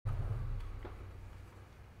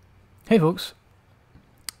Hey folks,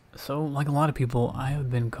 so like a lot of people, I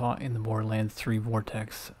have been caught in the Borderlands 3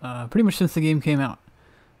 vortex pretty much since the game came out,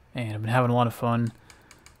 and I've been having a lot of fun,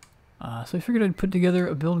 so I figured I'd put together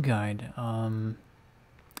a build guide.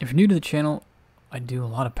 If you're new to the channel, I do a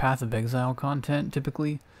lot of Path of Exile content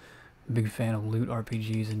typically. I'm a big fan of loot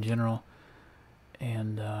RPGs in general,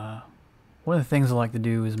 and one of the things I like to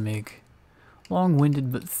do is make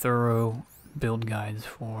long-winded but thorough build guides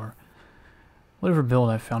for whatever build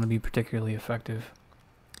I've found to be particularly effective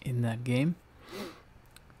in that game.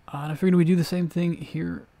 And I figured we'd do the same thing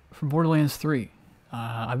here for Borderlands 3.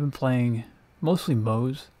 I've been playing mostly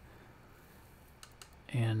Moze,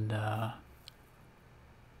 and I've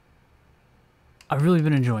really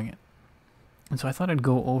been enjoying it. And so I thought I'd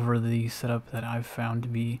go over the setup that I've found to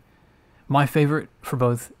be my favorite for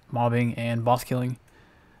both mobbing and boss killing.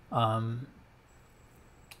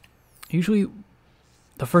 Usually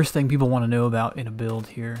the first thing people want to know about in a build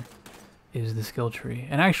here is the skill tree.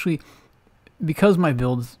 And actually, because my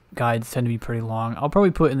build guides tend to be pretty long, I'll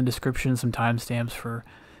probably put in the description some timestamps for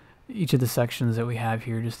each of the sections that we have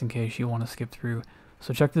here, just in case you want to skip through.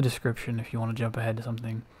 So check the description if you want to jump ahead to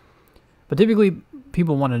something. But typically,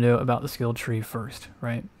 people want to know about the skill tree first,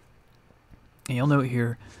 right? And you'll note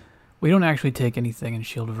here, we don't actually take anything in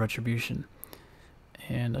Shield of Retribution.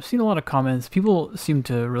 And I've seen a lot of comments. People seem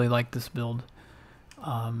to really like this build.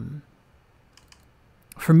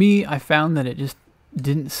 For me, I found that it just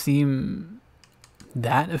didn't seem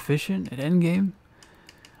that efficient at endgame.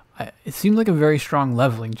 It seemed like a very strong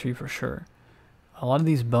leveling tree for sure. A lot of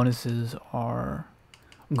these bonuses are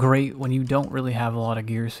great when you don't really have a lot of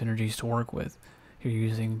gear synergies to work with. You're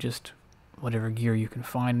using just whatever gear you can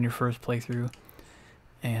find in your first playthrough.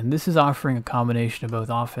 And this is offering a combination of both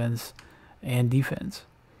offense and defense.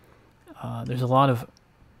 There's a lot of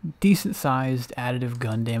decent-sized additive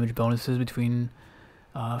gun damage bonuses between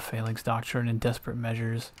Phalanx Doctrine and Desperate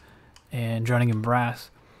Measures and Drowning in Brass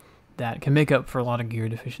that can make up for a lot of gear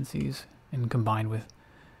deficiencies, and combined with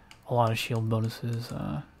a lot of shield bonuses,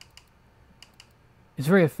 it's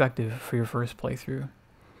very effective for your first playthrough.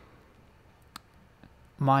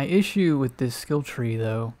 My issue with this skill tree,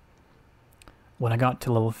 though, when I got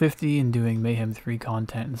to level 50 and doing Mayhem 3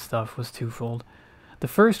 content and stuff, was twofold. The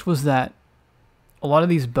first was that a lot of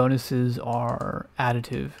these bonuses are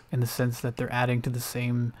additive in the sense that they're adding to the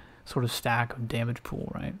same sort of stack of damage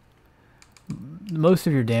pool, right? Most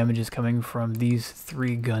of your damage is coming from these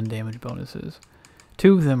 3 gun damage bonuses.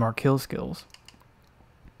 2 of them are kill skills.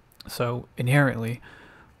 So inherently,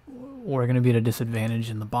 we're going to be at a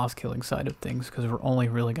disadvantage in the boss killing side of things because we're only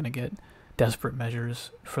really going to get Desperate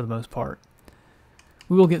Measures for the most part.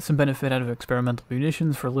 We will get some benefit out of experimental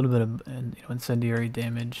munitions for a little bit of incendiary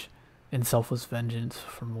damage, and Selfless Vengeance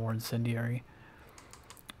for more incendiary.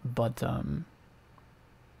 But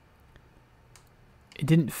it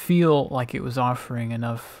didn't feel like it was offering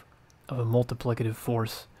enough of a multiplicative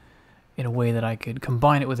force in a way that I could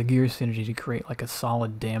combine it with a gear synergy to create like a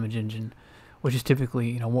solid damage engine, which is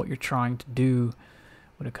typically what you're trying to do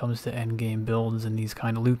when it comes to endgame builds in these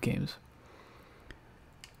kind of loot games.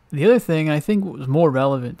 The other thing, and I think what was more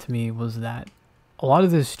relevant to me, was that a lot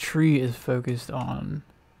of this tree is focused on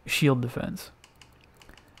shield defense.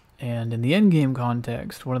 And in the endgame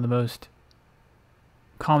context, one of the most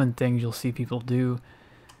common things you'll see people do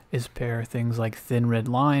is pair things like Thin Red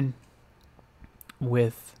Line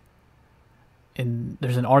with, and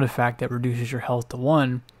there's an artifact that reduces your health to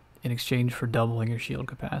 1 in exchange for doubling your shield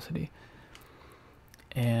capacity.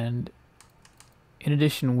 And in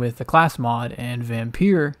addition, with the class mod and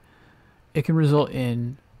Vampire, it can result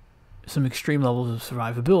in some extreme levels of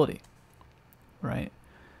survivability, right?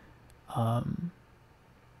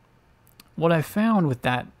 What I found with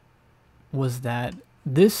that was that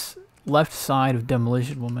this left side of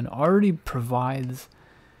Demolition Woman already provides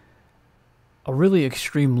a really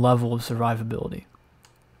extreme level of survivability.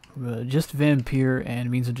 Just Vampire and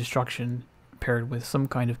Means of Destruction paired with some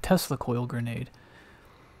kind of Tesla coil grenade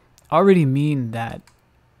already mean that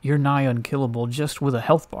you're nigh unkillable just with a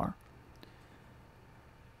health bar.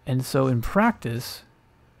 And so in practice,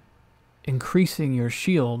 increasing your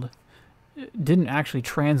shield didn't actually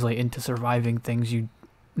translate into surviving things you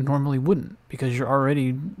normally wouldn't, because you're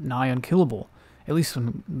already nigh unkillable, at least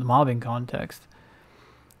in the mobbing context.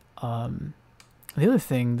 The other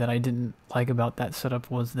thing that I didn't like about that setup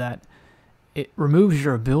was that it removes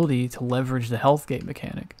your ability to leverage the health gate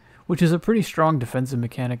mechanic, which is a pretty strong defensive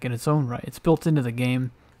mechanic in its own right. It's built into the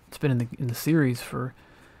game. It's been in the series for,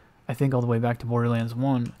 I think, all the way back to Borderlands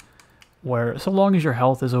 1, where so long as your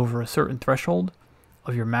health is over a certain threshold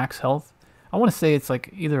of your max health, I want to say it's like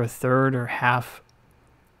either a third or half.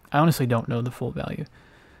 I honestly don't know the full value.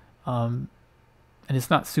 And it's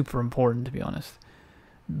not super important, to be honest.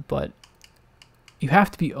 But you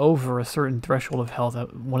have to be over a certain threshold of health,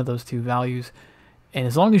 one of those two values. And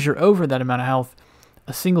as long as you're over that amount of health,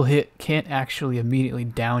 a single hit can't actually immediately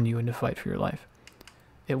down you into fight for your life.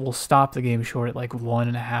 It will stop the game short at like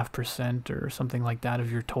 1.5% or something like that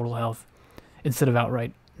of your total health, instead of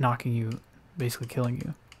outright knocking you, basically killing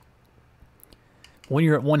you. When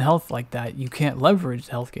you're at 1 health like that, you can't leverage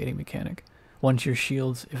the health gating mechanic. Once your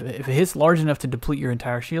shields, if it hits large enough to deplete your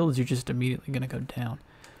entire shields, you're just immediately going to go down.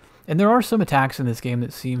 And there are some attacks in this game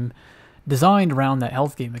that seem designed around that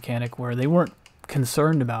health gate mechanic, where they weren't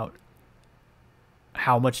concerned about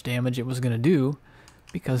how much damage it was going to do,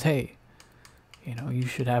 because hey, you know, you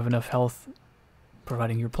should have enough health,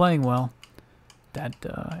 providing you're playing well, that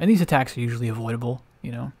and these attacks are usually avoidable,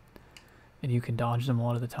 you know, and you can dodge them a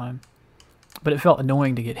lot of the time. But it felt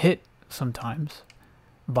annoying to get hit sometimes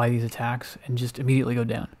by these attacks and just immediately go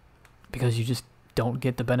down, because you just don't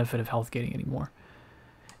get the benefit of health gating anymore.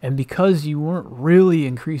 And because you weren't really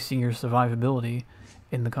increasing your survivability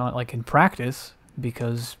in in practice,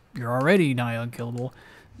 because you're already nigh unkillable,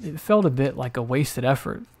 it felt a bit like a wasted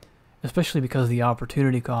effort, especially because the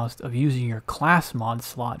opportunity cost of using your class mod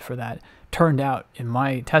slot for that turned out, in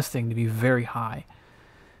my testing, to be very high.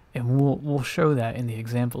 And we'll show that in the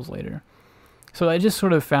examples later. So I just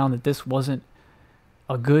sort of found that this wasn't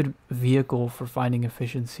a good vehicle for finding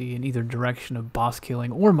efficiency in either direction of boss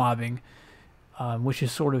killing or mobbing, which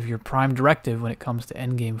is sort of your prime directive when it comes to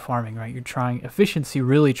endgame farming, right? You're trying, efficiency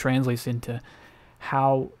really translates into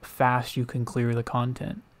how fast you can clear the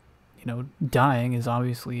content. You know, dying is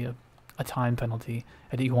obviously a time penalty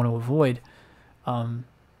that you want to avoid,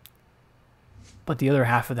 but the other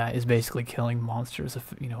half of that is basically killing monsters,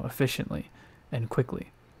 you know, efficiently and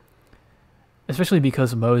quickly. Especially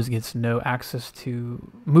because Moze gets no access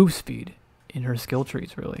to move speed in her skill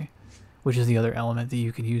trees, really, which is the other element that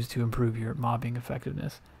you can use to improve your mobbing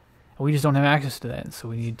effectiveness. And we just don't have access to that, so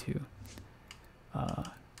we need to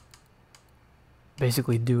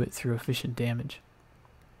basically do it through efficient damage.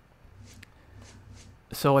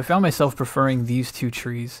 So I found myself preferring these two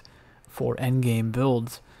trees for endgame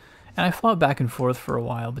builds, and I fought back and forth for a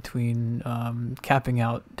while between capping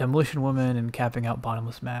out Demolition Woman and capping out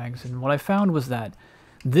Bottomless Mags. And what I found was that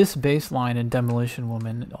this baseline in Demolition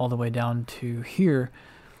Woman, all the way down to here,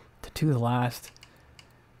 to the last,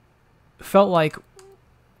 felt like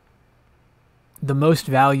the most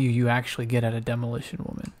value you actually get out of Demolition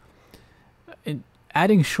Woman.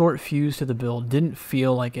 Adding Short Fuse to the build didn't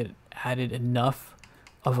feel like it added enough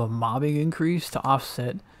of a mobbing increase to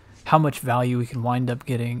offset how much value we can wind up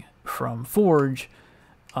getting from Forge,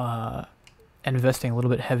 and investing a little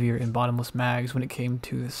bit heavier in Bottomless Mags when it came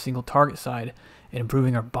to the single target side and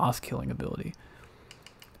improving our boss killing ability.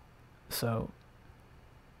 So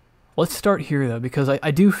let's start here though, because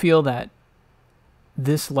I do feel that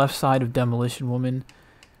this left side of Demolition Woman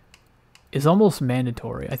is almost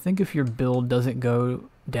mandatory. I think if your build doesn't go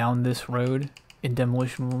down this road in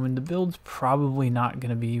Demolition Woman, the build's probably not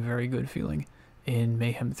going to be very good feeling in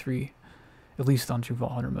Mayhem 3, at least on True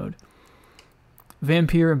Vault Hunter mode.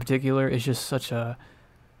 Vampire in particular is just such a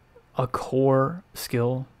core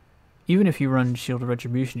skill. Even if you run Shield of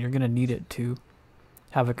Retribution, you're going to need it to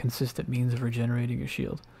have a consistent means of regenerating your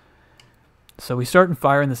shield. So we start in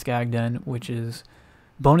Fire in the Skag Den, which is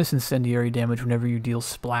bonus incendiary damage whenever you deal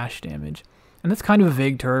splash damage. And that's kind of a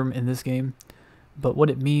vague term in this game, but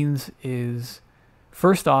what it means is,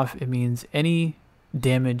 first off, it means any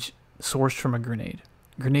damage sourced from a grenade.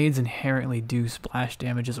 Grenades inherently do splash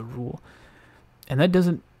damage as a rule, and that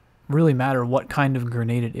doesn't really matter what kind of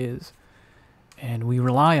grenade it is. And we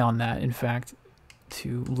rely on that, in fact,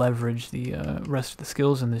 to leverage the rest of the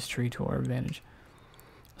skills in this tree to our advantage.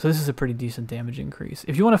 So this is a pretty decent damage increase.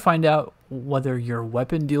 If you want to find out whether your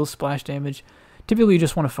weapon deals splash damage, typically you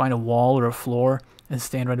just want to find a wall or a floor and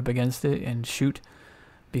stand right up against it and shoot,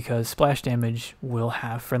 because splash damage will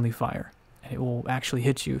have friendly fire, and it will actually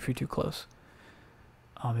hit you if you're too close.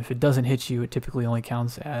 If it doesn't hit you, it typically only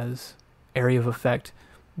counts as area of effect,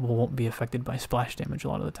 won't be affected by splash damage a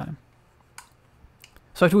lot of the time.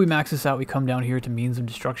 So after we max this out, we come down here to Means of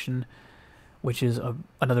Destruction, which is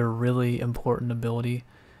another really important ability.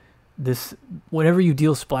 Whenever you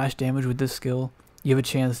deal splash damage with this skill, you have a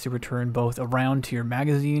chance to return both a round to your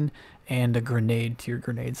magazine and a grenade to your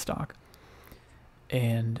grenade stock.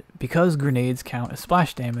 And because grenades count as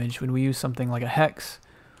splash damage, when we use something like a Hex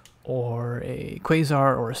or a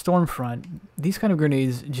Quasar or a Stormfront, these kind of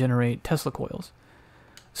grenades generate Tesla coils.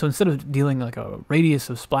 So instead of dealing like a radius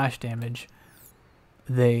of splash damage,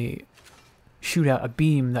 they shoot out a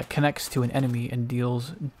beam that connects to an enemy and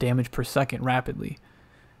deals damage per second rapidly.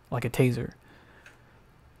 like a taser.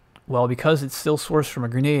 Well, because it's still sourced from a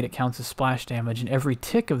grenade, it counts as splash damage, and every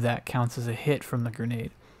tick of that counts as a hit from the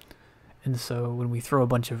grenade. And so when we throw a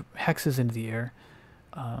bunch of hexes into the air,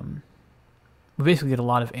 we basically get a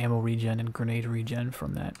lot of ammo regen and grenade regen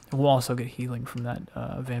from that. And we'll also get healing from that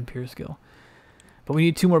vampire skill. But we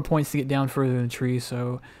need 2 more points to get down further in the tree,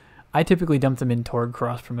 so I typically dump them in toward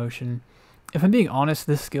cross promotion. If I'm being honest,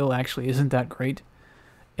 this skill actually isn't that great.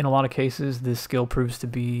 In a lot of cases, this skill proves to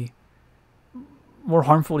be more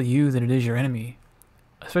harmful to you than it is your enemy,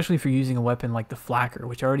 especially if you're using a weapon like the Flacker,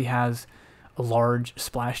 which already has a large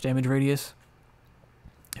splash damage radius.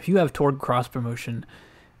 If you have toward cross promotion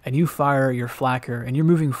and you fire your Flacker and you're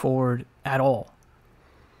moving forward at all,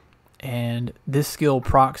 and this skill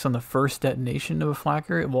procs on the first detonation of a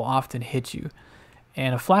Flacker, it will often hit you.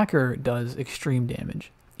 And a Flacker does extreme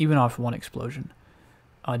damage, even off one explosion,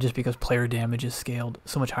 just because player damage is scaled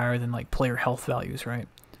so much higher than like player health values, right?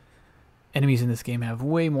 Enemies in this game have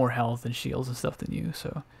way more health and shields and stuff than you,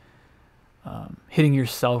 so hitting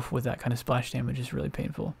yourself with that kind of splash damage is really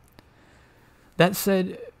painful. That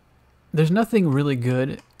said, there's nothing really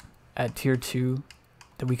good at tier 2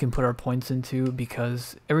 that we can put our points into,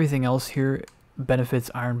 because everything else here benefits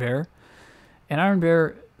Iron Bear, and Iron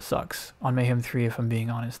Bear sucks on Mayhem 3 if I'm being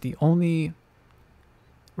honest. The only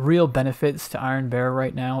real benefits to Iron Bear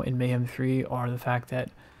right now in Mayhem 3 are the fact that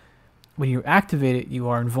when you activate it, you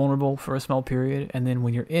are invulnerable for a small period, and then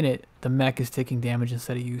when you're in it, the mech is taking damage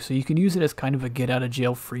instead of you. So you can use it as kind of a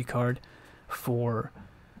get-out-of-jail-free card for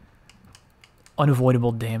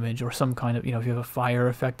unavoidable damage, or some kind of, if you have a fire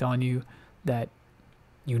effect on you that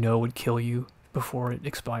would kill you before it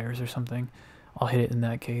expires or something, I'll hit it in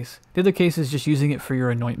that case. The other case is just using it for your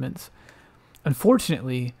anointments.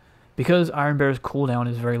 Unfortunately, because Iron Bear's cooldown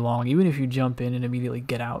is very long, even if you jump in and immediately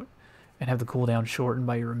get out and have the cooldown shortened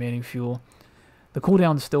by your remaining fuel, the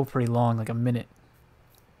cooldown is still pretty long, like a minute.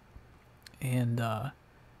 And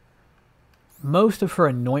most of her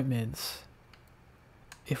anointments,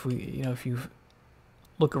 if you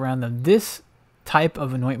look around them, this type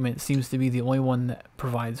of anointment seems to be the only one that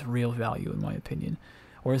provides real value, in my opinion.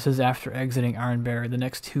 Where it says after exiting Iron Bear, the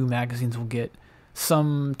next 2 magazines will get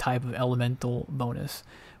some type of elemental bonus,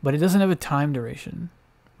 but it doesn't have a time duration,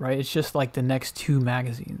 right? It's just like the next 2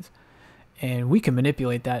 magazines. And we can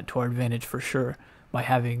manipulate that to our advantage for sure by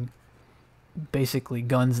having basically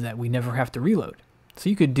guns that we never have to reload. So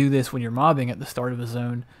you could do this when you're mobbing at the start of a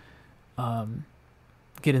zone,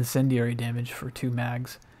 get incendiary damage for 2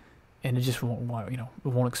 mags, and it just won't, it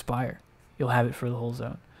won't expire. You'll have it for the whole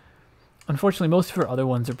zone. Unfortunately, most of her other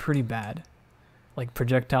ones are pretty bad. Like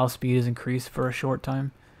projectile speed is increased for a short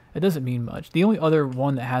time. It doesn't mean much. The only other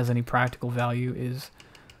one that has any practical value is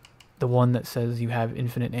the one that says you have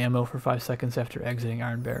infinite ammo for 5 seconds after exiting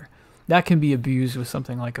Iron Bear. That can be abused with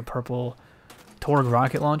something like a purple Torg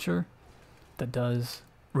rocket launcher that does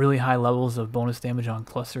really high levels of bonus damage on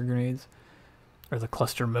cluster grenades, or the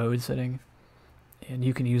cluster mode setting. And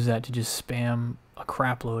you can use that to just spam a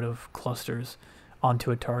crap load of clusters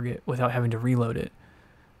onto a target without having to reload it.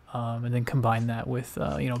 And then combine that with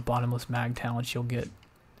bottomless mag talents, you'll get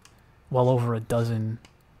well over a dozen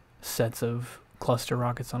sets of cluster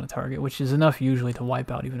rockets on a target, which is enough usually to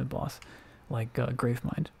wipe out even a boss like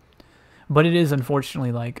Gravemind. But it is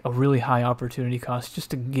unfortunately like a really high opportunity cost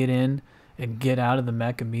just to get in and get out of the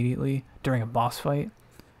mech immediately during a boss fight.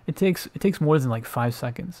 It takes more than like 5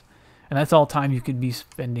 seconds, and that's all time you could be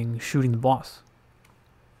spending shooting the boss.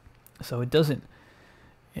 So it doesn't,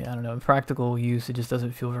 I don't know, in practical use it just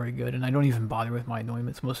doesn't feel very good, and I don't even bother with my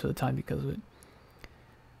anointments most of the time because of it.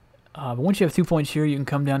 But once you have 2 points here, you can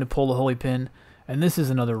come down to pull the Holy Pin, and this is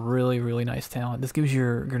another really, really nice talent. This gives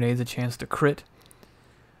your grenades a chance to crit,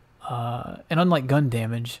 and unlike gun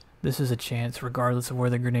damage, this is a chance regardless of where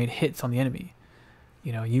the grenade hits on the enemy.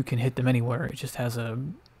 You can hit them anywhere, it just has a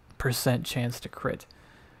 % chance to crit.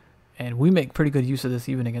 And we make pretty good use of this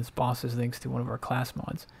even against bosses thanks to one of our class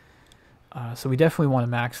mods. So we definitely want to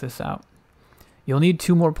max this out. You'll need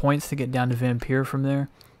 2 more points to get down to Vampire from there.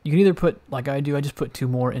 You can either put, like I do, I just put 2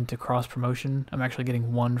 more into cross promotion. I'm actually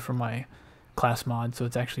getting 1 from my class mod, so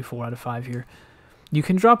it's actually 4 out of 5 here. You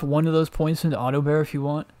can drop 1 of those points into auto bear if you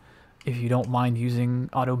want, if you don't mind using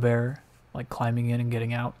auto bear, like climbing in and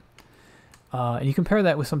getting out. And you compare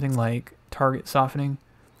that with something like target softening.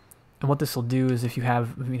 And what this will do is if you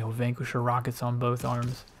have, Vanquisher rockets on both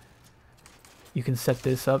arms, you can set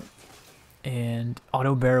this up, and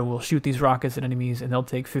auto bear will shoot these rockets at enemies, and they'll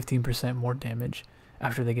take 15% more damage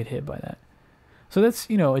after they get hit by that. So that's,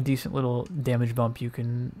 a decent little damage bump you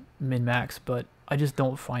can min-max, but I just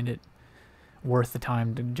don't find it worth the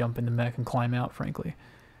time to jump in the mech and climb out, frankly.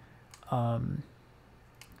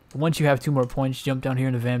 Once you have 2 more points, jump down here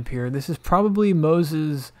into Vampire. This is probably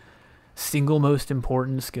Moze's single most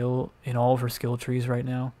important skill in all of her skill trees right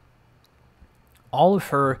now. All of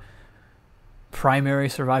her primary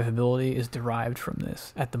survivability is derived from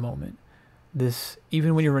this at the moment. This,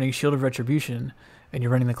 even when you're running Shield of Retribution and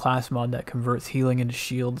you're running the class mod that converts healing into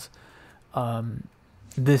shields,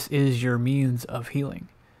 this is your means of healing.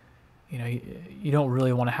 You know, you don't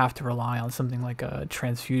really want to have to rely on something like a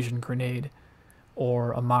transfusion grenade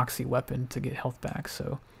or a Moxie weapon to get health back.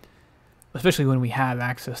 So, especially when we have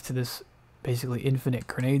access to this basically infinite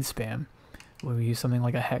grenade spam, when we use something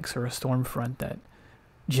like a Hex or a Stormfront that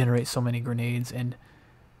generates so many grenades, and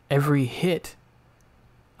every hit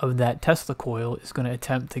of that Tesla coil is going to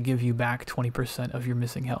attempt to give you back 20% of your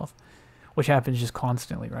missing health, which happens just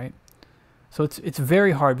constantly, right? So it's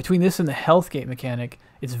very hard. Between this and the health gate mechanic,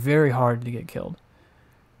 it's very hard to get killed.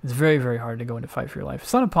 It's very, very hard to go into fight for your life.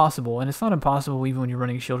 It's not impossible, and it's not impossible even when you're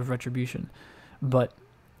running Shield of Retribution, but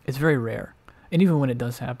it's very rare. And even when it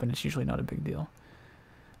does happen, it's usually not a big deal.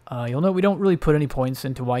 You'll note we don't really put any points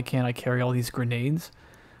into why can't I carry all these grenades.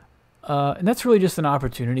 And that's really just an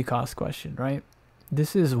opportunity cost question, right?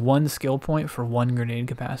 This is 1 skill point for 1 grenade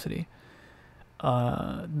capacity.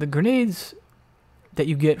 The grenades that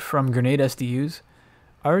you get from grenade SDUs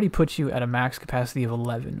already put you at a max capacity of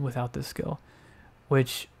 11 without this skill,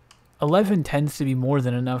 which 11 tends to be more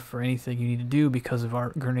than enough for anything you need to do because of our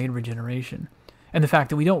grenade regeneration. And the fact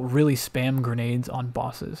that we don't really spam grenades on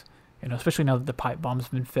bosses, you know, especially now that the pipe bomb's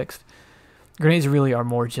been fixed. Grenades really are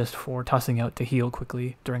more just for tossing out to heal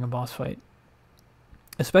quickly during a boss fight.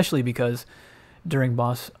 Especially because during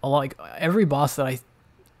boss, like every boss that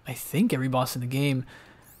I think every boss in the game,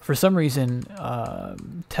 for some reason,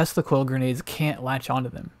 Tesla coil grenades can't latch onto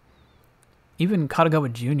them. Even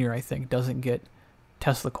Katagawa Jr., I think, doesn't get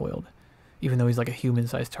Tesla coiled, even though he's like a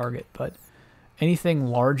human-sized target. But anything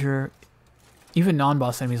larger, even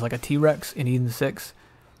non-boss enemies like a T-Rex in Eden 6,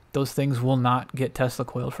 those things will not get Tesla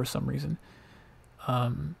coiled for some reason.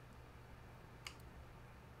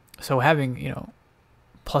 So having, you know,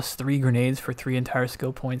 +3 grenades for 3 entire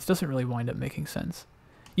skill points doesn't really wind up making sense.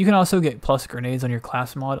 You can also get plus grenades on your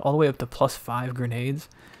class mod, all the way up to +5 grenades,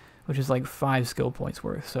 which is like 5 skill points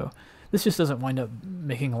worth. So this just doesn't wind up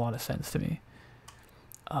making a lot of sense to me.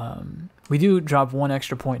 We do drop 1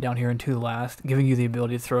 extra point down here into the last, giving you the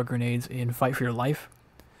ability to throw grenades in Fight for Your Life,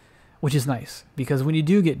 which is nice, because when you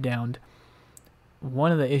do get downed,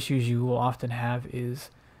 one of the issues you will often have is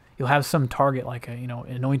you'll have some target like a, you know,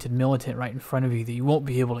 an anointed militant right in front of you that you won't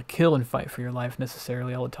be able to kill and Fight for Your Life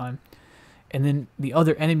necessarily all the time. And then the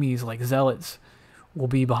other enemies like zealots will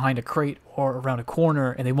be behind a crate or around a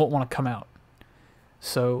corner and they won't want to come out.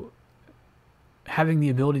 So having the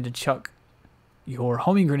ability to chuck your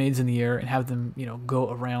homing grenades in the air and have them, you know,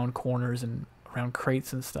 go around corners and around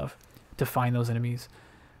crates and stuff to find those enemies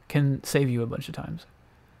can save you a bunch of times.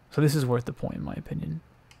 So this is worth the point in my opinion.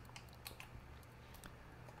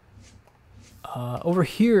 Over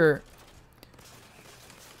here,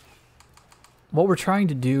 what we're trying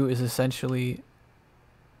to do is essentially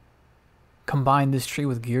combine this tree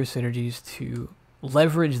with gear synergies to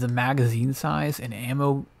leverage the magazine size and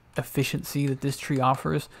ammo efficiency that this tree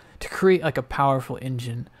offers to create like a powerful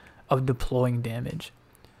engine of deploying damage.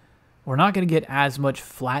 We're not going to get as much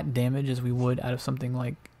flat damage as we would out of something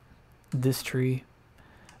like this tree.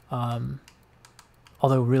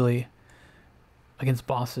 Although really, against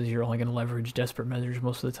bosses, you're only going to leverage desperate measures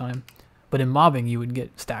most of the time. But in mobbing, you would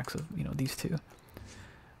get stacks of, you know, these two.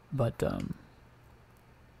 But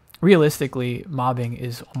realistically, mobbing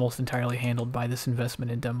is almost entirely handled by this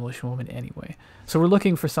investment in Demolition Woman anyway. So we're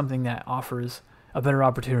looking for something that offers a better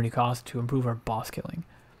opportunity cost to improve our boss killing.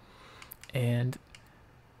 And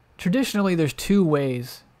traditionally, there's 2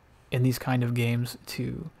 ways in these kind of games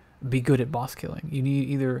to be good at boss killing. You need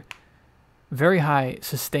either very high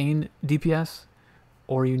sustained DPS,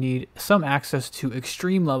 or you need some access to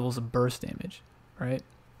extreme levels of burst damage, right?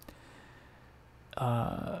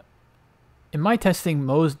 In my testing,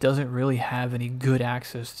 Moze doesn't really have any good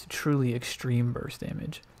access to truly extreme burst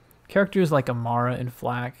damage. Characters like Amara and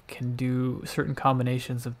Flak can do certain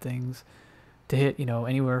combinations of things to hit, you know,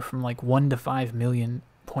 anywhere from like 1 to 5 million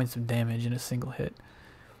points of damage in a single hit.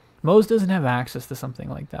 Moze doesn't have access to something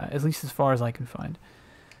like that, at least as far as I can find.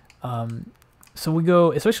 So we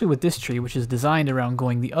go, especially with this tree, which is designed around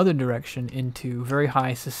going the other direction into very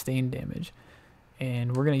high sustained damage.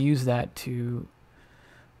 And we're going to use that to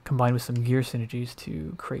combine with some gear synergies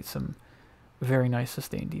to create some very nice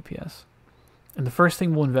sustained DPS. And the first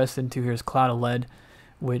thing we'll invest into here is Cloud of Lead,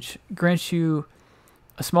 which grants you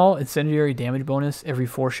a small incendiary damage bonus every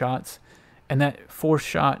 4 shots. And that 4th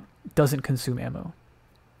shot doesn't consume ammo.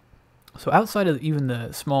 So outside of even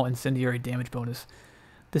the small incendiary damage bonus,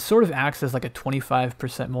 this sort of acts as like a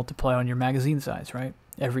 25% multiplier on your magazine size, right?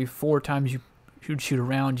 Every 4 times you shoot a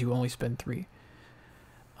round, you only spend 3.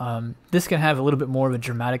 This can have a little bit more of a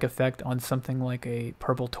dramatic effect on something like a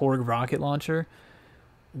purple Torg rocket launcher,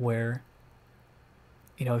 where,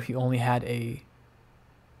 you know, if you only had a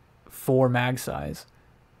 4 mag size,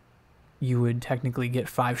 you would technically get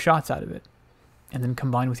 5 shots out of it. And then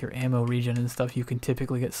combined with your ammo regen and stuff, you can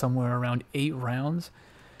typically get somewhere around 8 rounds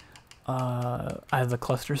out of the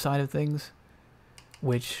cluster side of things,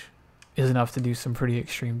 which is enough to do some pretty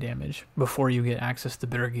extreme damage before you get access to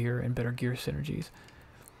better gear and better gear synergies.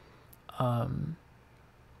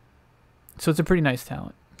 So it's a pretty nice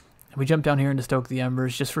talent. We jump down here into Stoke the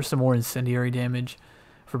Embers just for some more incendiary damage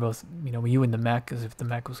for both, you know, you and the mech, as if the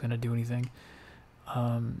mech was going to do anything.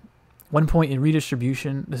 1 point in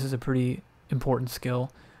redistribution. This is a pretty important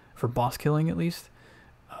skill for boss killing, at least,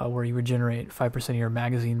 where you regenerate 5% of your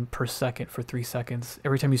magazine per second for 3 seconds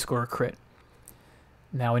every time you score a crit.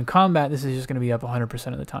 Now in combat, this is just going to be up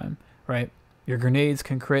 100% of the time, right? Your grenades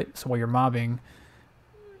can crit, so while you're mobbing,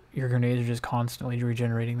 your grenades are just constantly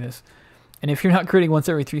regenerating this. And if you're not critting once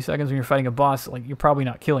every 3 seconds when you're fighting a boss, like, you're probably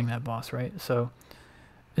not killing that boss, right? So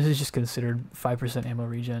this is just considered 5% ammo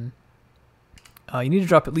regen. You need to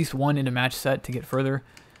drop at least 1 in a match set to get further.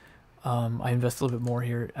 I invest a little bit more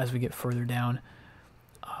here as we get further down.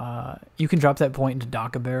 You can drop that point into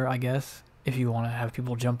Dock-a-Bear, I guess, if you want to have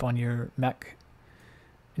people jump on your mech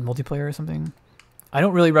in multiplayer or something. I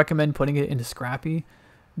don't really recommend putting it into Scrappy,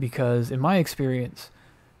 because in my experience,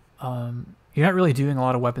 you're not really doing a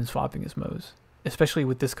lot of weapon swapping as Moze, especially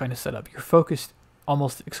with this kind of setup. You're focused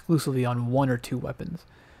almost exclusively on 1 or 2 weapons.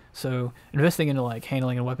 So investing into like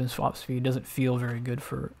handling and weapon swap speed doesn't feel very good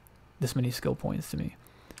for this many skill points to me.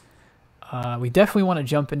 We definitely want to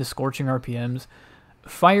jump into Scorching RPMs.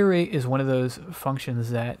 Fire rate is one of those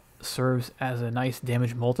functions that serves as a nice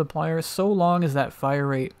damage multiplier, so long as that fire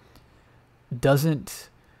rate doesn't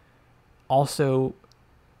also,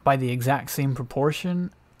 by the exact same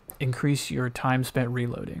proportion, increase your time spent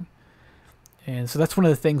reloading. And so that's one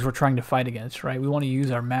of the things we're trying to fight against, right? We want to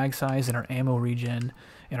use our mag size and our ammo regen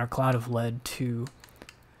and our cloud of lead to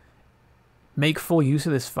make full use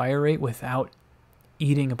of this fire rate without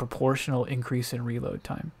eating a proportional increase in reload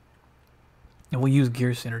time. And we'll use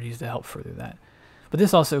gear synergies to help further that. But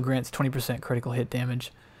this also grants 20% critical hit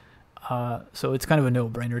damage, so it's kind of a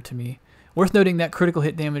no-brainer to me. Worth noting that critical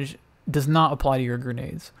hit damage does not apply to your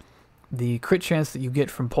grenades. The crit chance that you get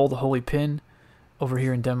from Pull the Holy Pin over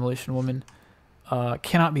here in Demolition Woman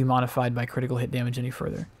cannot be modified by critical hit damage any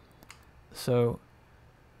further. So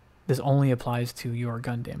this only applies to your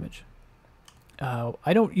gun damage.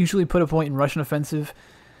 I don't usually put a point in Russian Offensive.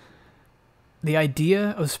 The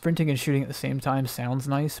idea of sprinting and shooting at the same time sounds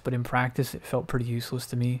nice, but in practice it felt pretty useless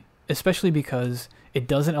to me, especially because it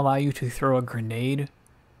doesn't allow you to throw a grenade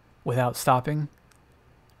without stopping.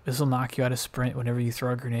 This will knock you out of sprint whenever you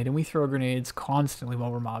throw a grenade, and we throw grenades constantly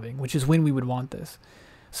while we're mobbing, which is when we would want this.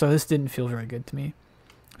 So this didn't feel very good to me.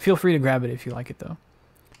 Feel free to grab it if you like it, though.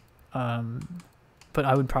 But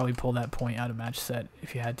I would probably pull that point out of match set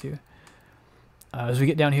if you had to. As we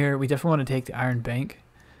get down here, we definitely want to take the Iron Bank.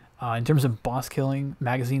 In terms of boss killing,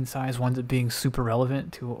 magazine size winds up being super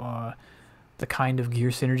relevant to the kind of gear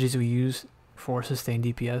synergies we use for sustained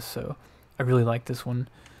DPS, so I really like this one.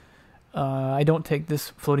 I don't take this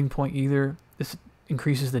floating point either. This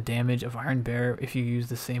increases the damage of Iron Bear if you use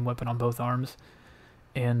the same weapon on both arms.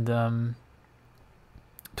 And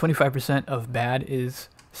 25% of bad is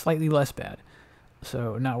slightly less bad,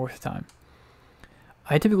 so not worth the time.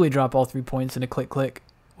 I typically drop all 3 points in a click,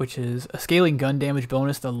 which is a scaling gun damage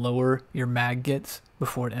bonus the lower your mag gets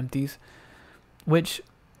before it empties, which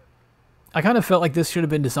I kind of felt like this should have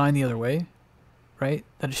been designed the other way, right?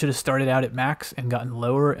 That it should have started out at max and gotten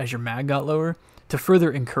lower as your mag got lower to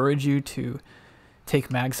further encourage you to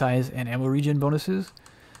take mag size and ammo regen bonuses.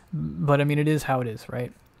 But I mean, it is how it is,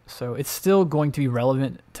 right? So it's still going to be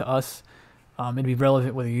relevant to us. It'd be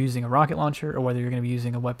relevant whether you're using a rocket launcher or whether you're going to be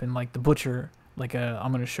using a weapon like the Butcher.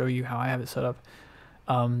 I'm going to show you how I have it set up.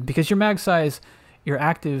 Because your mag size, your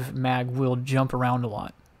active mag will jump around a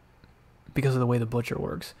lot because of the way the Butcher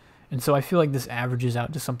works. And so I feel like this averages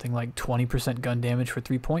out to something like 20% gun damage for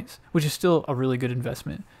 3 points, which is still a really good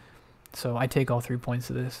investment. So I take all 3 points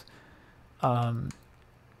of this. And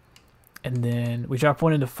then we drop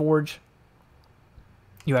 1 into Forge.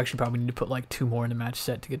 You actually probably need to put like 2 more in the match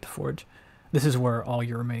set to get to Forge. This is where all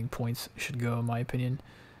your remaining points should go, in my opinion.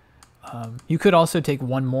 You could also take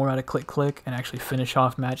 1 more out of click and actually finish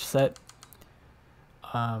off match set.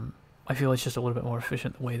 I feel it's just a little bit more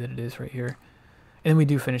efficient the way that it is right here. And then we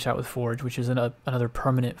do finish out with Forge, which is another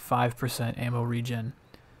permanent 5% ammo regen.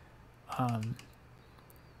 So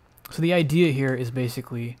the idea here is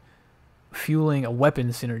basically fueling a weapon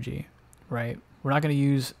synergy, right? We're not going to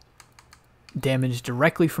use damage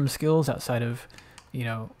directly from skills outside of, you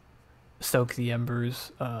know, Stoke the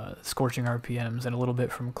Embers, Scorching RPMs, and a little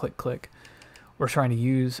bit from Click Click. We're trying to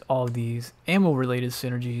use all of these ammo-related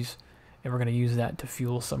synergies, and we're going to use that to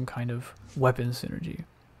fuel some kind of weapon synergy.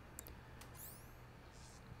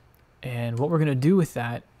 And what we're going to do with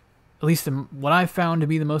that, at least what I've found to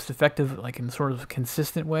be the most effective, like in sort of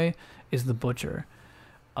consistent way, is the Butcher.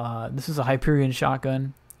 This is a Hyperion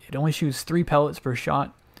shotgun. It only shoots 3 pellets per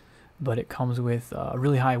shot, but it comes with a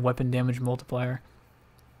really high weapon damage multiplier.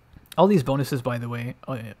 All these bonuses, by the way,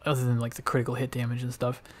 other than like the critical hit damage and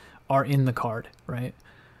stuff, are in the card, right?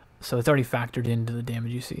 So it's already factored into the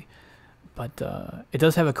damage you see. But it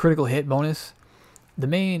does have a critical hit bonus. The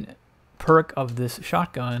main perk of this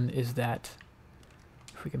shotgun is that,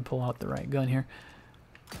 if we can pull out the right gun here,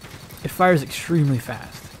 it fires extremely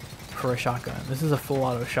fast for a shotgun. This is a full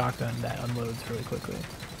auto shotgun that unloads really quickly.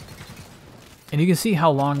 And you can see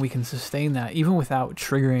how long we can sustain that even without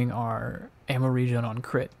triggering our ammo regen on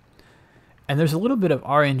crit. And there's a little bit of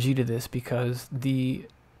RNG to this because the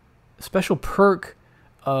special perk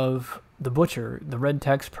of the Butcher, the red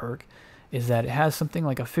text perk, is that it has something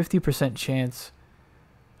like a 50% chance.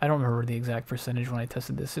 I don't remember the exact percentage when I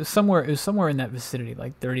tested this. It was somewhere in that vicinity,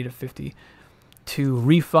 like 30 to 50, to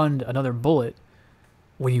refund another bullet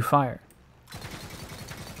when you fire.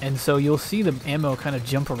 And so you'll see the ammo kind of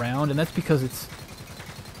jump around, and that's because it's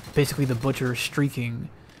basically the Butcher streaking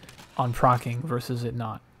on proccing versus it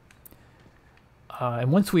not.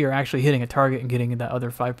 And once we are actually hitting a target and getting that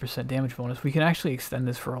other 5% damage bonus, we can actually extend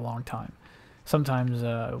this for a long time. Sometimes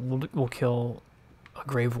we'll kill a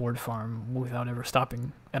Graveward farm without ever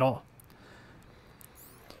stopping at all.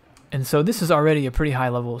 And so this is already a pretty high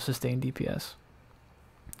level of sustained DPS,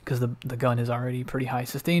 because the gun is already pretty high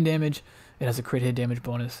sustained damage. It has a crit hit damage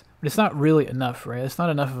bonus, but it's not really enough, right? It's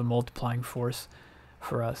not enough of a multiplying force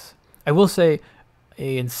for us. I will say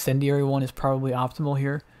a incendiary one is probably optimal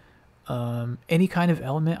here. Any kind of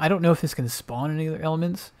element. I don't know if this can spawn any other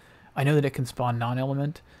elements. I know that it can spawn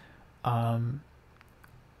non-element. But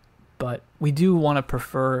we do want to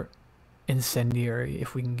prefer incendiary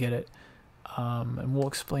if we can get it. And we'll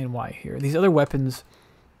explain why here. These other weapons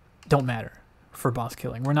don't matter for boss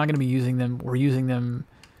killing. We're not going to be using them. We're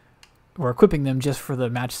equipping them just for the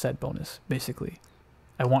match set bonus, basically.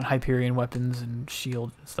 I want Hyperion weapons and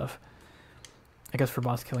shield and stuff. I guess for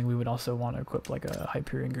boss killing we would also want to equip like a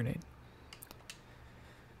Hyperion grenade.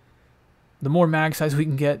 The more mag size we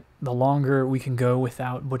can get, the longer we can go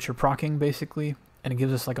without Butcher proccing, basically. And it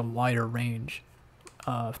gives us like a wider range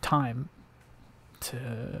of time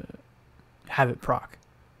to have it proc.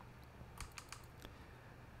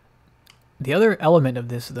 The other element of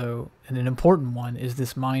this, though, and an important one, is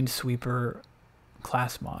this Minesweeper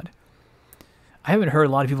class mod. I haven't heard a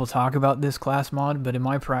lot of people talk about this class mod, but in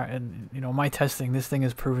my my testing, this thing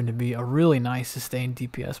has proven to be a really nice sustained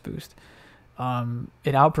DPS boost.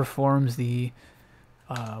 It outperforms the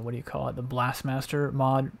the Blastmaster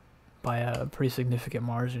mod by a pretty significant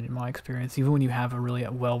margin in my experience, even when you have a really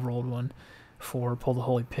well-rolled one for Pull the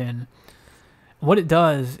Holy Pin. What it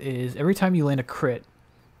does is every time you land a crit,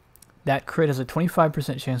 that crit has a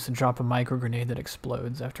 25% chance to drop a micro grenade that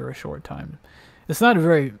explodes after a short time. It's not a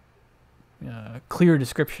very clear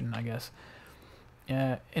description, I guess.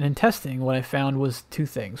 And in testing, what I found was two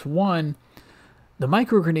things. One, the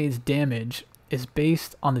micro grenade's damage is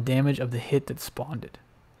based on the damage of the hit that spawned it.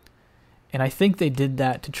 And I think they did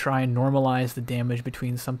that to try and normalize the damage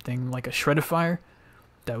between something like a Shredifier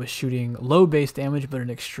that was shooting low base damage but an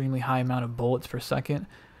extremely high amount of bullets per second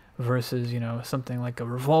versus, something like a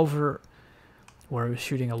revolver where it was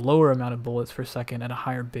shooting a lower amount of bullets per second at a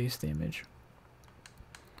higher base damage.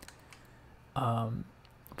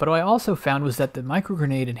 But what I also found was that the micro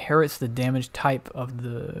grenade inherits the damage type of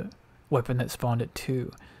the weapon that spawned it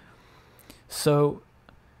too. So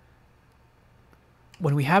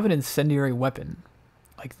when we have an incendiary weapon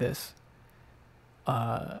like this,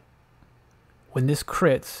 when this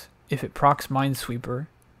crits, if it procs Minesweeper,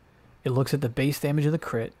 it looks at the base damage of the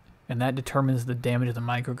crit, and that determines the damage of the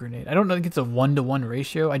micro grenade. I don't think it's a 1-to-1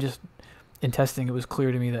 ratio. In testing, it was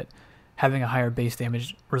clear to me that having a higher base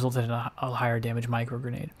damage resulted in a higher damage micro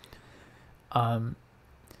grenade.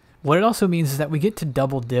 What it also means is that we get to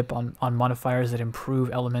double dip on modifiers that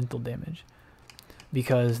improve elemental damage,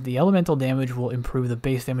 because the elemental damage will improve the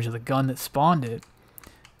base damage of the gun that spawned it,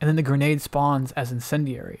 and then the grenade spawns as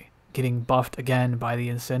incendiary, getting buffed again by the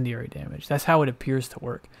incendiary damage. That's how it appears to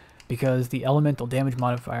work, because the elemental damage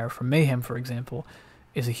modifier from Mayhem, for example,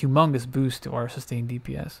 is a humongous boost to our sustained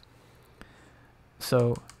DPS.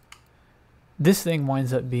 So this thing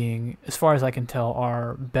winds up being, as far as I can tell,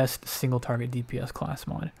 our best single target DPS class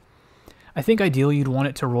mod. I think ideally you'd want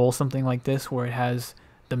it to roll something like this where it has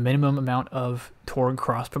the minimum amount of Torg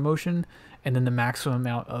cross promotion and then the maximum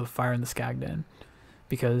amount of Fire in the Skagden.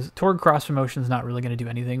 Because Torg cross promotion is not really going to do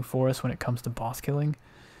anything for us when it comes to boss killing.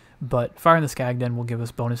 But Fire in the Skagden will give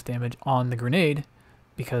us bonus damage on the grenade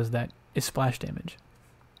because that is splash damage.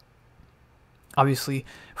 Obviously,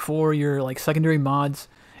 for your like secondary mods,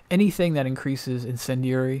 anything that increases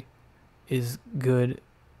incendiary is good.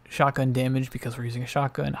 Shotgun damage because we're using a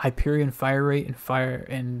shotgun. Hyperion fire rate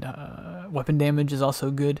and weapon damage is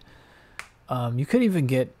also good. You could even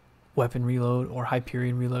get weapon reload or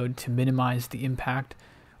Hyperion reload to minimize the impact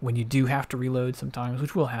when you do have to reload sometimes,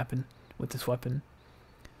 which will happen with this weapon.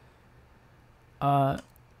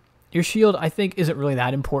 Your shield, I think, isn't really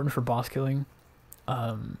that important for boss killing.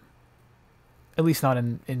 At least not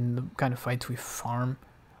in the kind of fights we farm.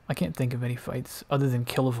 I can't think of any fights other than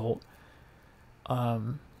Kilovolt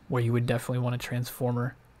where you would definitely want a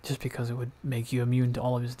Transformer just because it would make you immune to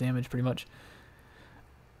all of his damage pretty much.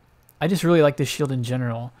 I just really like this shield in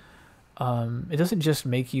general. It doesn't just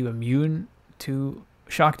make you immune to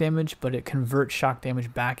shock damage, but it converts shock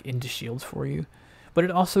damage back into shields for you. But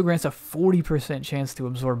it also grants a 40% chance to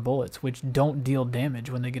absorb bullets, which don't deal damage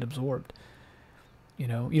when they get absorbed. You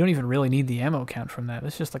know, you don't even really need the ammo count from that.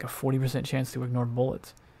 It's just like a 40% chance to ignore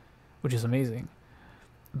bullets, which is amazing.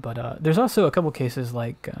 But there's also a couple cases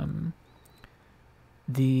like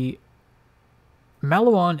the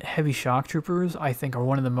Maliwan Heavy Shock Troopers, I think, are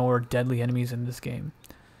one of the more deadly enemies in this game.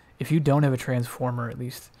 If you don't have a Transformer, at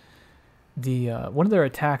least, one of their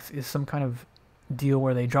attacks is some kind of deal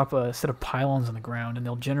where they drop a set of pylons on the ground and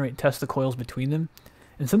they'll generate testicoils between them,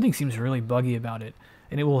 and something seems really buggy about it,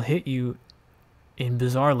 and it will hit you in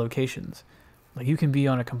bizarre locations. Like you can be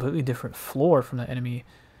on a completely different floor from the enemy,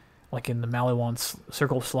 like in the Maliwan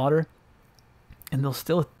Circle of Slaughter, and they'll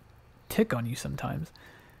still tick on you sometimes.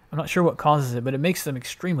 I'm not sure what causes it, but it makes them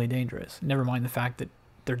extremely dangerous. Never mind the fact that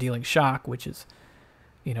they're dealing shock, which is,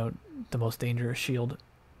 you know, the most dangerous shield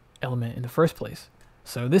element in the first place.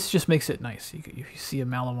 So this just makes it nice. If you see a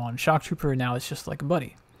Maliwan shock trooper, now it's just like a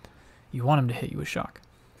buddy. You want him to hit you with shock.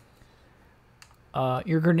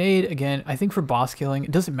 Your grenade, again, I think for boss killing,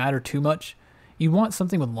 it doesn't matter too much. You want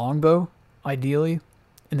something with longbow, ideally,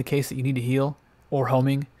 in the case that you need to heal, or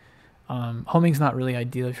homing. Homing's not really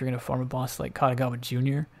ideal if you're going to farm a boss like Katagawa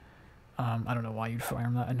Jr. I don't know why you'd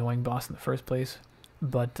farm that annoying boss in the first place,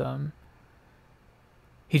 but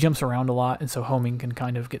he jumps around a lot, and so homing can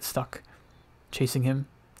kind of get stuck chasing him,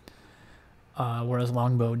 whereas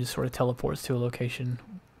longbow just sort of teleports to a location.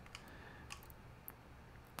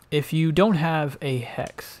 If you don't have a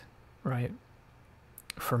hex, right,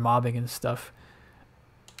 for mobbing and stuff,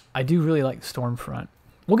 I do really like Stormfront.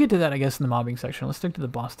 We'll get to that, I guess, in the mobbing section. Let's stick to the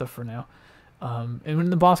boss stuff for now. And in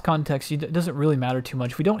the boss context, it doesn't really matter too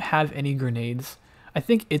much. We don't have any grenades. I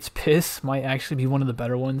think Its Piss might actually be one of the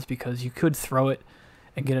better ones because you could throw it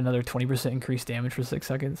and get another 20% increased damage for 6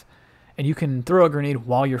 seconds. And you can throw a grenade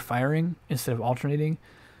while you're firing instead of alternating.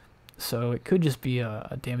 So it could just be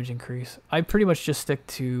a damage increase. I pretty much just stick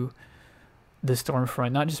to the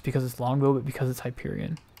Stormfront, not just because it's longbow, but because it's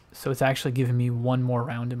Hyperion. So it's actually giving me one more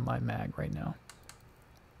round in my mag right now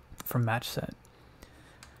from match set.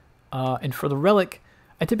 And for the relic,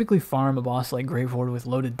 I typically farm a boss like Graveward with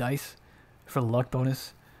loaded dice for the luck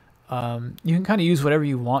bonus. You can kind of use whatever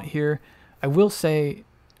you want here. I will say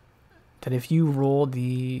that if you roll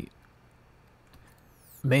the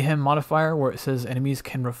Mayhem modifier where it says enemies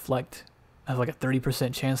can reflect, have like a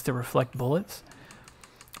 30% chance to reflect bullets,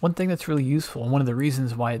 one thing that's really useful, and one of the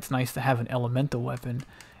reasons why it's nice to have an elemental weapon,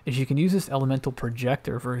 is you can use this elemental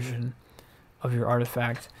projector version of your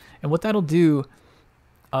artifact. And what that'll do,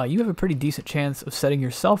 you have a pretty decent chance of setting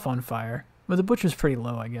yourself on fire. Well, the butcher's pretty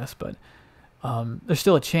low, I guess, but there's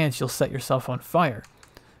still a chance you'll set yourself on fire.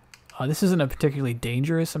 This isn't a particularly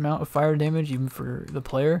dangerous amount of fire damage, even for the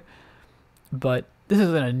player, but this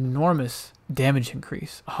is an enormous damage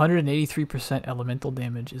increase. 183% elemental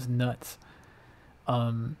damage is nuts.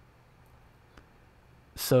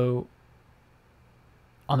 So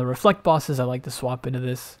on the reflect bosses, I like to swap into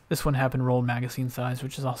this. This one happened to roll magazine size,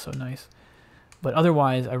 which is also nice. But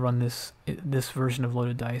otherwise, I run this version of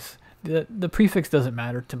loaded dice. The prefix doesn't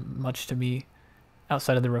matter much to me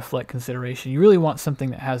outside of the reflect consideration. You really want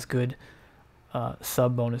something that has good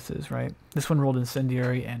sub bonuses, right? This one rolled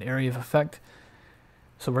incendiary and area of effect.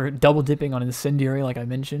 So we're double dipping on incendiary, like I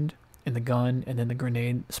mentioned, in the gun, and then the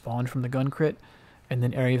grenade spawned from the gun crit. and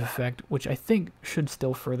then area of effect, which I think should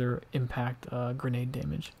still further impact grenade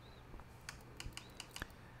damage.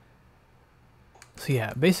 So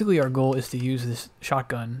yeah, basically our goal is to use this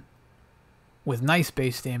shotgun with nice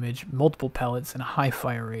base damage, multiple pellets, and a high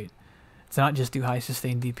fire rate. To not just do high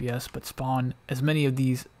sustained DPS, but spawn as many of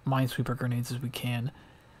these Minesweeper grenades as we can,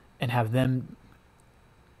 and have them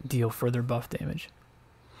deal further buff damage.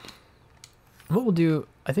 What we'll do,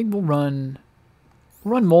 I think we'll run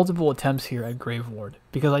multiple attempts here at Graveward,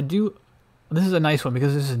 because this is a nice one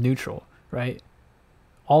because this is neutral, right?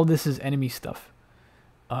 All this is enemy stuff.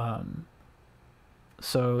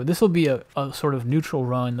 So this will be a sort of neutral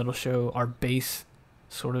run that'll show our base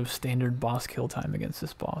sort of standard boss kill time against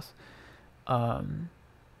this boss.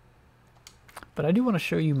 But I do want to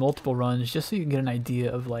show you multiple runs just so you can get an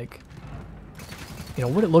idea of, like, you know,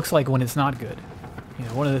 what it looks like when it's not good. You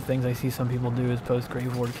know, one of the things I see some people do is post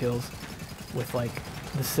Graveward kills with, like,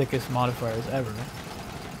 the sickest modifiers ever.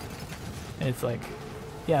 And it's like,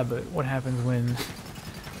 yeah, but what happens when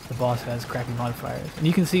the boss has crappy modifiers? And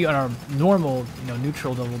you can see on our normal, you know,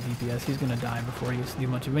 neutral double DPS, he's going to die before he gets to do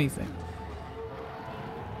much of anything.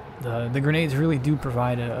 The grenades really do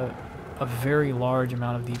provide a very large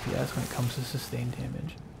amount of DPS when it comes to sustained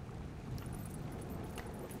damage.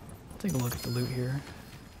 Take a look at the loot here.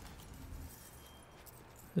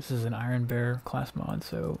 This is an Iron Bear class mod,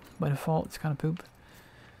 so by default it's kind of poop.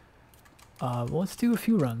 Well, let's do a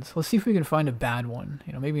few runs. Let's see if we can find a bad one.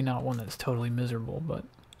 You know, maybe not one that's totally miserable, but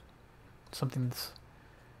something that's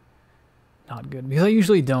not good. Because I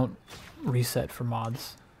usually don't reset for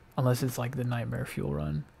mods unless it's like the Nightmare Fuel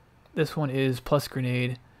run. This one is plus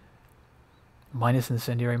grenade, minus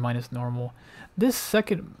incendiary, minus normal. This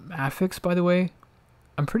second affix, by the way,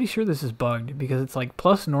 I'm pretty sure this is bugged because it's like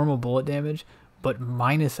plus normal bullet damage, but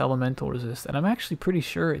minus elemental resist. And I'm actually pretty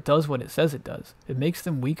sure it does what it says it does. It makes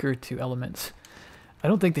them weaker to elements. I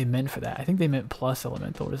don't think they meant for that. I think they meant plus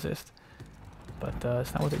elemental resist. But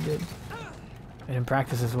it's not what they did. And in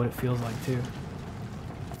practice is what it feels like too.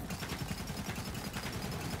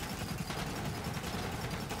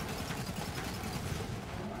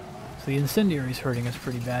 So the incendiary is hurting us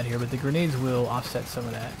pretty bad here, but the grenades will offset some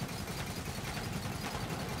of that.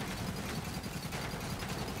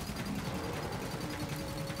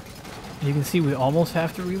 You can see we almost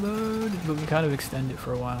have to reload, but we kind of extend it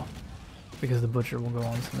for a while because the Butcher will go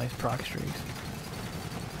on some nice proc streaks.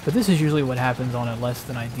 But this is usually what happens on a less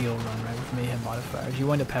than ideal run, right, with Mayhem modifiers.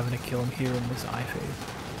 You end up having to kill him here in this eye phase.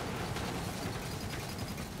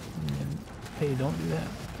 And, hey, don't do that,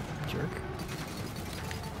 jerk.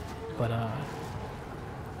 But,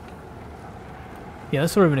 yeah,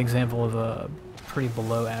 that's sort of an example of a pretty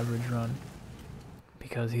below average run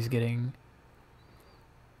because he's getting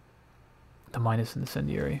the minus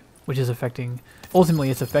incendiary, which is affecting, ultimately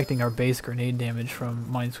it's affecting our base grenade damage from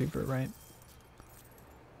Minesweeper, right?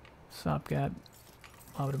 Stopgap,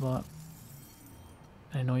 blah blah blah.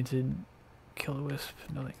 Anointed, kill the wisp,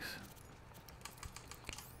 no thanks.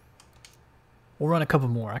 We'll run a couple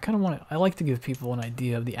more. I like to give people an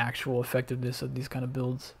idea of the actual effectiveness of these kind of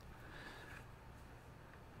builds.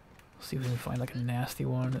 See if we can find like a nasty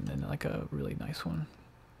one and then like a really nice one.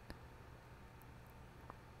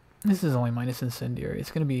 This is only minus incendiary. It's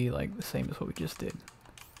going to be like the same as what we just did.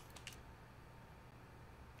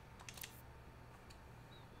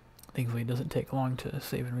 Thankfully it doesn't take long to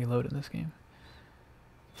save and reload in this game.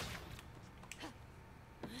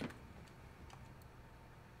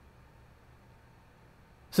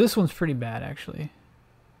 So this one's pretty bad actually.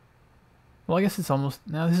 Well, I guess it's almost,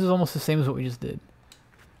 now this is almost the same as what we just did.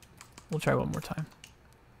 We'll try one more time.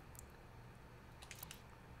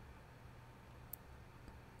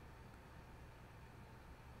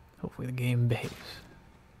 Hopefully the game behaves.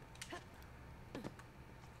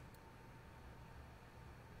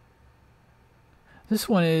 This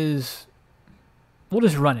one is, we'll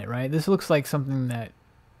just run it, right? This looks like something that,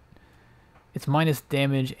 it's minus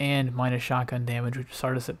damage and minus shotgun damage, which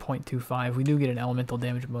start us at 0.25. We do get an elemental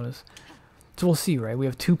damage bonus. So we'll see, right? We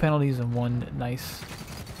have 2 penalties and 1 nice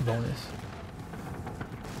bonus.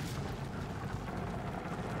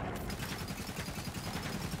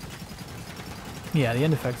 Yeah, the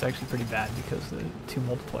end effect's actually pretty bad because the 2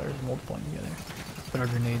 multipliers are multiplying together. But our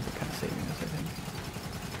grenades are kind of saving us, I think.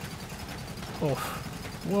 Oh,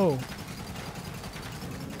 whoa.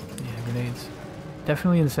 Yeah, grenades.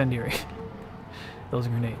 Definitely incendiary. Those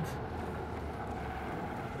grenades.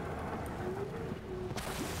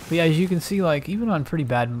 But yeah, as you can see, like, even on pretty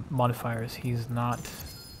bad modifiers, he's not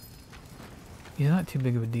too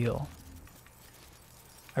big of a deal.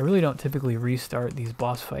 I really don't typically restart these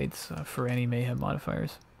boss fights for any Mayhem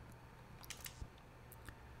modifiers.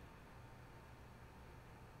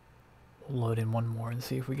 load in one more and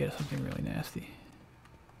see if we get something really nasty.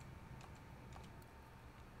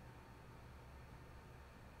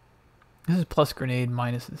 This is plus grenade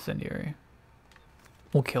minus incendiary.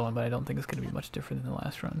 We'll kill him, but I don't think it's going to be much different than the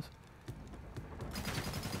last runs.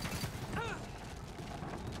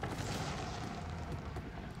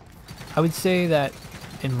 I would say that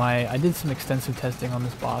I did some extensive testing on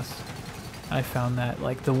this boss. I found that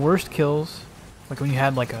like the worst kills, like when you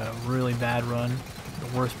had like a really bad run,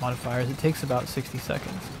 the worst modifiers, it takes about 60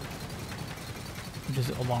 seconds, which is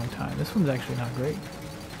a long time. This one's actually not great.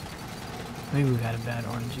 Maybe we've had a bad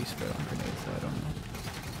RNG spread on grenades, so I don't know.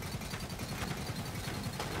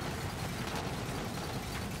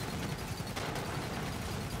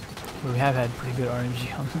 But we have had pretty good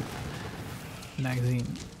RNG on the magazine.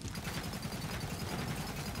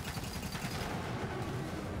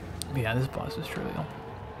 But yeah, this boss is trivial.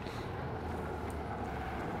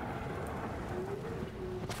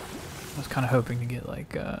 I was kind of hoping to get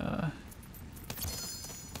like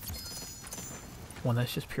one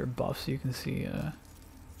that's just pure buff, so you can see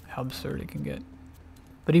how absurd it can get.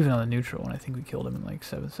 But even on the neutral one, I think we killed him in like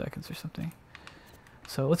 7 seconds or something.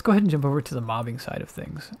 So let's go ahead and jump over to the mobbing side of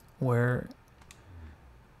things, where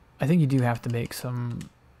I think you do have to make some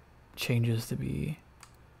changes to be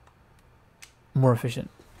more efficient.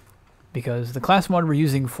 Because the class mod we're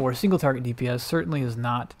using for single target DPS certainly is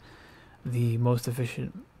not the most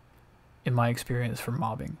efficient in my experience for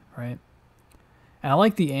mobbing, right? And I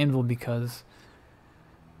like the Anvil because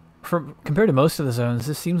compared to most of the zones,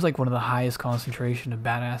 this seems like one of the highest concentration of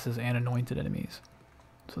badasses and anointed enemies.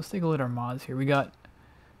 So let's take a look at our mods here. We got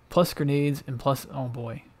plus grenades and plus, oh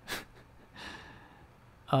boy.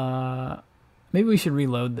 Maybe we should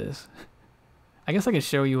reload this. I guess I could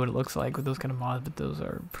show you what it looks like with those kind of mods, but those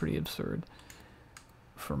are pretty absurd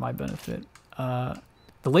for my benefit.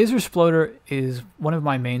 The laser exploder is one of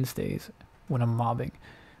my mainstays when I'm mobbing,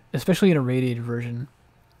 especially in a radiated version.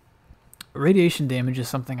 Radiation damage is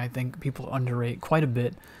something I think people underrate quite a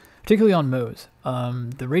bit, particularly on Moze.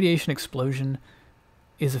 The radiation explosion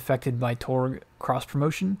is affected by Torg cross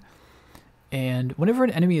promotion, and whenever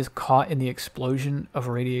an enemy is caught in the explosion of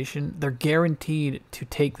radiation, they're guaranteed to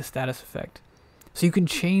take the status effect. So you can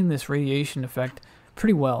chain this radiation effect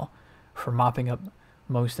pretty well for mopping up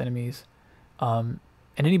most enemies. And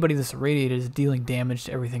anybody that's irradiated is dealing damage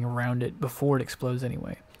to everything around it before it explodes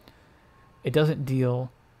anyway. It does a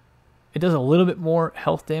little bit more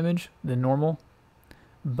health damage than normal,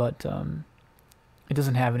 but it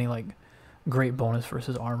doesn't have any like great bonus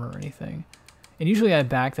versus armor or anything. And usually I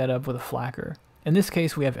back that up with a flacker. In this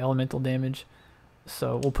case we have elemental damage,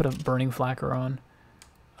 so we'll put a burning flacker on.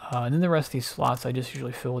 And then the rest of these slots I just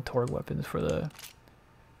usually fill with Torg weapons for the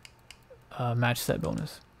match set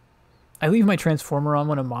bonus. I leave my transformer on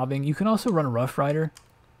when I'm mobbing. You can also run a Rough Rider.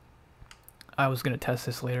 I was going to test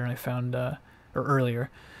this later and I found, or earlier,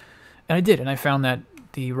 and I did, and I found that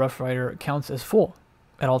the Rough Rider counts as full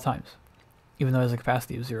at all times, even though it has a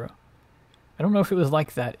capacity of 0. I don't know if it was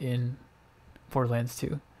like that in Borderlands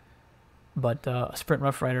 2, but a Sprint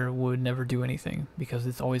Rough Rider would never do anything because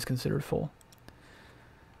it's always considered full.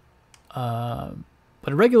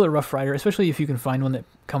 But a regular Rough Rider, especially if you can find one that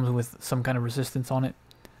comes with some kind of resistance on it,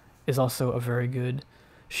 is also a very good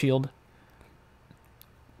shield.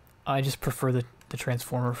 I just prefer the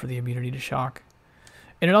Transformer for the immunity to shock.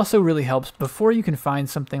 And it also really helps before you can find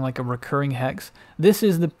something like a recurring hex. This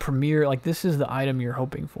is the premier, like this is the item you're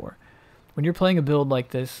hoping for. When you're playing a build like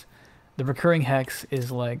this, the recurring hex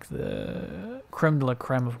is like the creme de la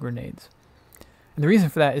creme of grenades. And the reason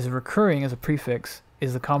for that is recurring as a prefix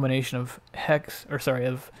is the combination of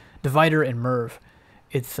of divider and merv.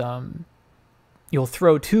 It's you'll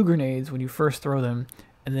throw 2 grenades when you first throw them,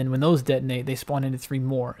 and then when those detonate, they spawn into 3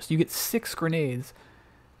 more. So you get 6 grenades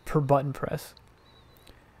per button press,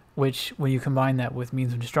 which when you combine that with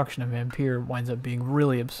means of destruction of Vampire winds up being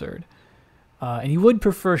really absurd. And you would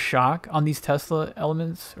prefer shock on these Tesla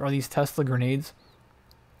elements, or these Tesla grenades,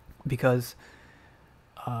 because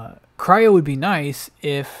cryo would be nice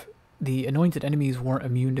if the anointed enemies weren't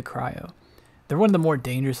immune to cryo. They're one of the more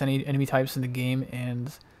dangerous enemy types in the game,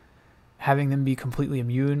 and having them be completely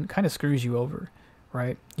immune kind of screws you over,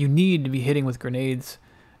 right? You need to be hitting with grenades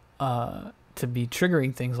to be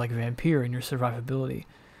triggering things like Vampire and your survivability.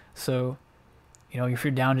 So, you know, if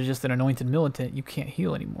you're down to just an anointed militant, you can't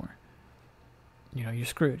heal anymore. You know, you're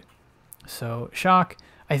screwed. So shock,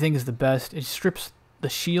 I think, is the best. It strips the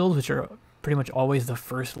shields, which are pretty much always the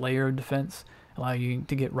first layer of defense, allow you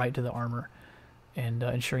to get right to the armor, and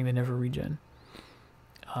ensuring they never regen.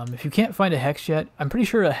 If you can't find a hex yet, I'm pretty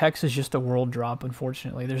sure a hex is just a world drop,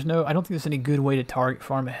 unfortunately. I don't think there's any good way to target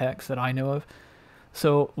farm a hex that I know of.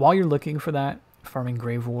 So while you're looking for that, farming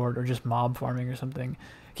Graveward or just mob farming or something,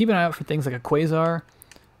 keep an eye out for things like a Quasar,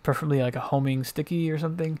 preferably like a homing sticky or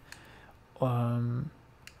something. A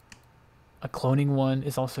cloning one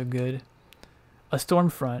is also good. A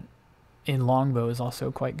Stormfront in longbow is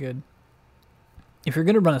also quite good. If you're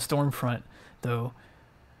going to run a Stormfront, though,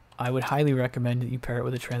 I would highly recommend that you pair it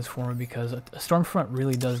with a Transformer, because a Stormfront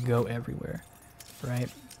really does go everywhere, right?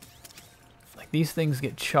 Like, these things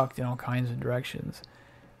get chucked in all kinds of directions,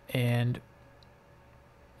 and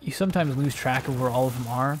you sometimes lose track of where all of them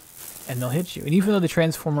are, and they'll hit you. And even though the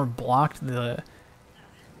Transformer blocked the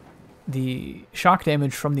shock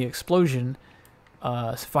damage from the explosion,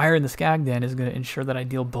 fire in the Skagden is going to ensure that I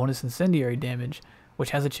deal bonus incendiary damage,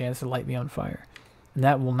 which has a chance to light me on fire. And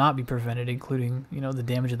that will not be prevented, including, you know, the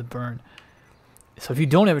damage of the burn. So if you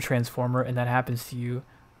don't have a Transformer and that happens to you,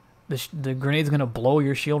 the grenade's going to blow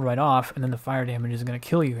your shield right off, and then the fire damage is going to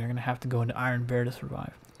kill you. You're going to have to go into Iron Bear to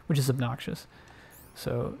survive, which is obnoxious.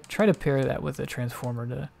 So try to pair that with a Transformer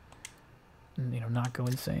to, you know, not go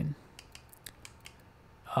insane.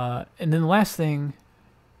 And then the last thing,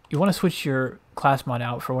 you want to switch your class mod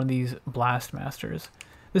out for one of these Blast Masters.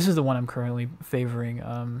 This is the one I'm currently favoring.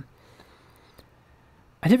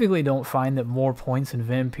 I typically don't find that more points in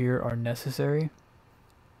Vampire are necessary.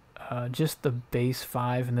 Just the base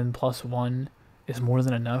 5 and then +1 is more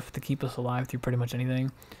than enough to keep us alive through pretty much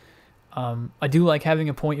anything. I do like having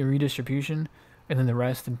a point in redistribution, and then the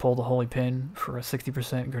rest and pull the Holy Pin for a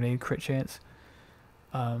 60% grenade crit chance.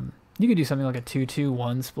 You could do something like a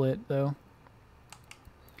 2-2-1 split, though.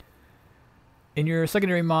 In your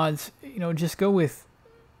secondary mods, you know, just go with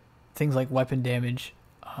things like weapon damage,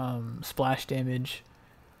 splash damage.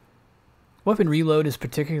 Weapon reload is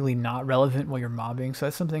particularly not relevant while you're mobbing, so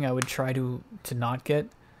that's something I would try to not get.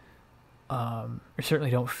 Or certainly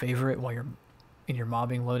don't favor it while you're in your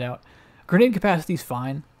mobbing loadout. Grenade capacity is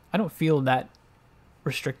fine. I don't feel that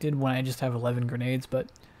restricted when I just have 11 grenades, but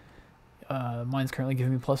mine's currently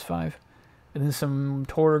giving me +5. And then some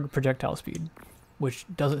Torg projectile speed, which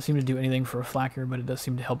doesn't seem to do anything for a flacker, but it does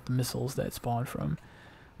seem to help the missiles that spawn from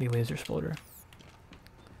the laser exploder.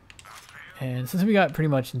 And since we got pretty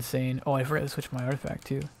much insane... Oh, I forgot to switch my artifact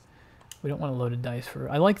too. We don't want a loaded dice for...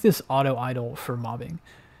 I like this auto idle for mobbing.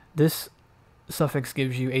 This suffix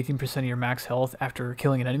gives you 18% of your max health after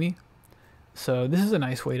killing an enemy. So this is a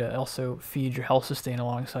nice way to also feed your health sustain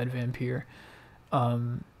alongside Vampire.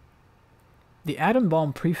 The Atom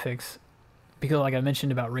Bomb prefix, because like I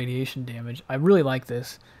mentioned about radiation damage, I really like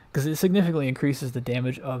this because it significantly increases the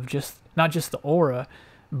damage of not just the aura,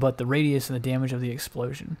 but the radius and the damage of the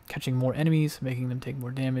explosion, catching more enemies, making them take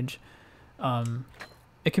more damage.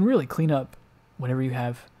 It can really clean up whenever you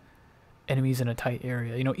have enemies in a tight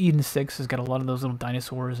area. You know, Eden 6 has got a lot of those little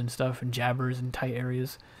dinosaurs and stuff and jabbers in tight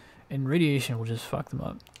areas, and radiation will just fuck them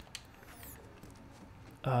up.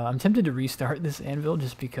 I'm tempted to restart this Anvil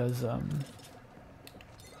just because the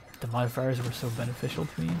modifiers were so beneficial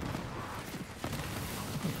to me.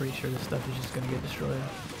 I'm pretty sure this stuff is just going to get destroyed.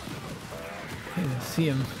 I can't even see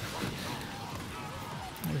him.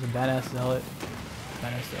 There's a badass zealot.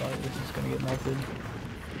 This is going to get melted.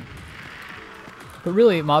 But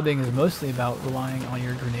really, mobbing is mostly about relying on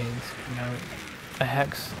your grenades. You know, a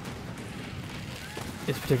hex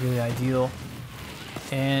is particularly ideal.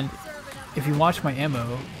 And if you watch my ammo,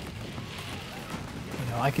 you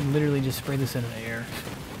know, I can literally just spray this into the air.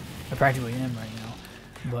 I practically am right now.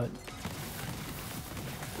 But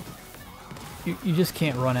you just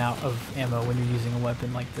can't run out of ammo when you're using a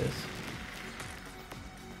weapon like this.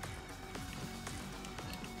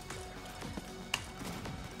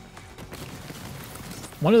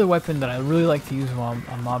 One other weapon that I really like to use while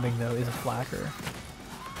I'm mobbing, though, is a flacker.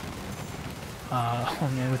 Oh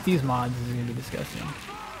man, with these mods, this is going to be disgusting.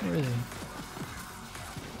 Where is he?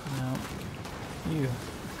 No. You.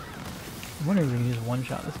 I'm wondering if we can just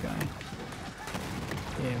one-shot this guy.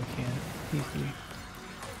 Yeah, we can. Easily.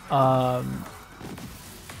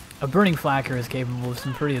 A burning flacker is capable of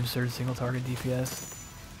some pretty absurd single-target DPS.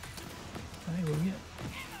 Hey, what do we get?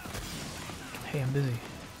 Hey, I'm busy.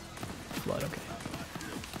 Flood, okay.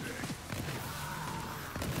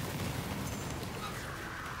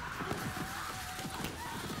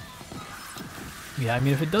 Yeah, I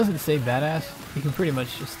mean, if it doesn't say badass, you can pretty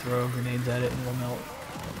much just throw grenades at it and it'll melt.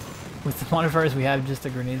 With the modifiers we have, just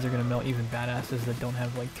the grenades are going to melt even badasses that don't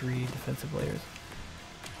have like 3 defensive layers.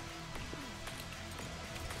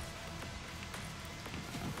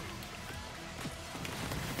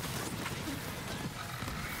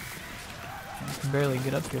 I can barely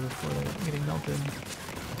get up here before they're getting melted.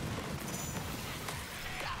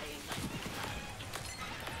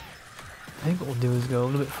 I think what we'll do is go a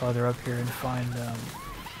little bit farther up here and find, yeah.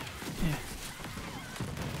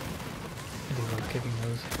 I do love kicking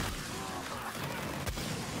those.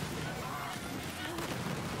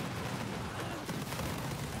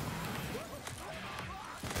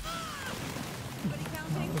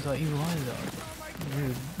 What was that evil eye though?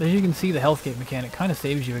 Dude. As you can see, the health gate mechanic kind of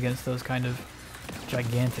saves you against those kind of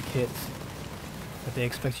gigantic hits that they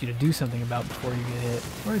expect you to do something about before you get hit.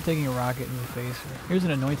 Or taking a rocket in the face. Here's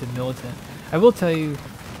an anointed militant. I will tell you,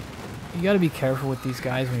 you gotta be careful with these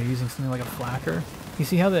guys when you're using something like a flacker. You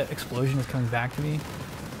see how the explosion is coming back to me?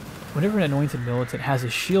 Whenever an anointed militant has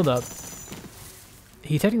his shield up,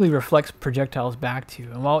 he technically reflects projectiles back to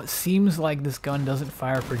you. And while it seems like this gun doesn't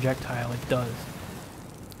fire a projectile, it does.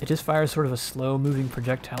 It just fires sort of a slow moving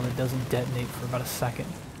projectile that doesn't detonate for about a second.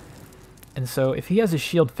 And so if he has his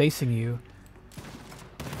shield facing you,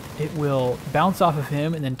 it will bounce off of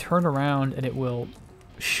him and then turn around and it will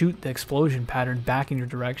shoot the explosion pattern back in your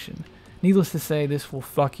direction. Needless to say, this will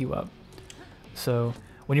fuck you up. So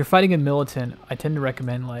when you're fighting a militant, I tend to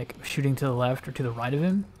recommend like shooting to the left or to the right of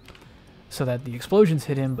him so that the explosions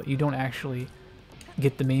hit him, but you don't actually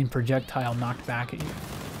get the main projectile knocked back at you,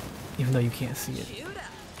 even though you can't see it.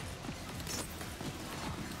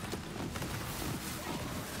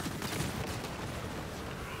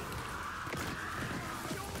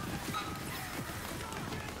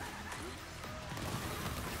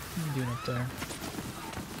 What are you doing up there?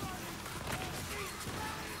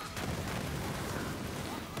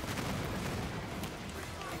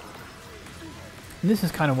 And this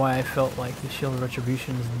is kind of why I felt like the Shield of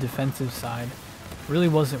Retribution's defensive side really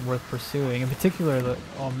wasn't worth pursuing. In particular, the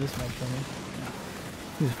this might kill me. Yeah,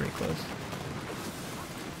 he was pretty close.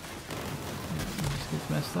 Yeah, he just gets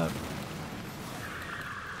messed up.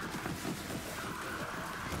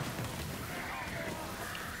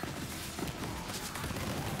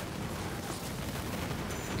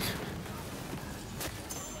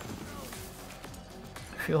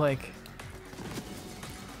 I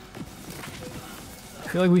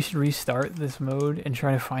feel like we should restart this mode and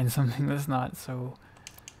try to find something that's not so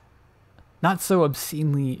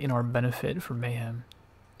obscenely in our benefit for Mayhem.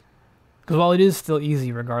 Because while it is still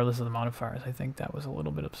easy regardless of the modifiers, I think that was a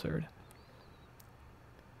little bit absurd.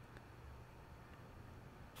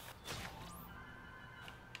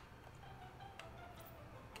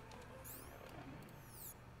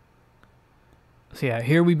 So yeah,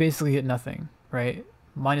 here we basically get nothing, right?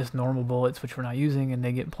 Minus normal bullets, which we're not using, and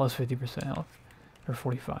they get plus 50% health. Or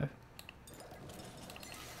 45.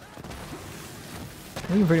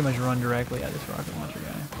 We can pretty much run directly at this rocket launcher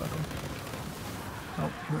guy.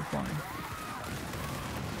 Oh, he went flying.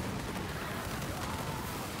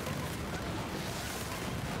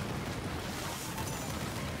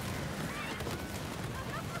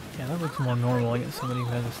 Yeah, that looks more normal against somebody who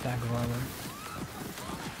has a stack of armor.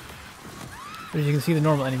 But as you can see, the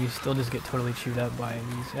normal enemies still just get totally chewed up by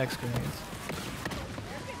these X grenades.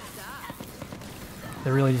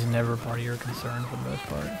 They're really just never part of your concern for the most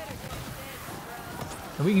part.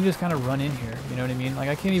 And we can just kind of run in here, you know what I mean? Like,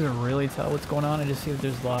 I can't even really tell what's going on. I just see that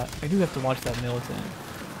there's a lot. I do have to watch that militant.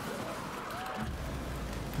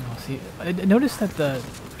 Oh, see, I noticed that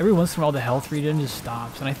every once in a while the health regen just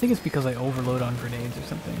stops, and I think it's because I overload on grenades or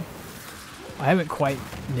something. I haven't quite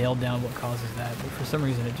nailed down what causes that, but for some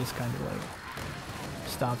reason it just kind of like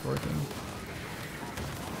stopped working.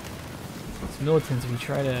 It's militants, if you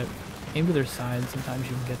try to aim to their side, sometimes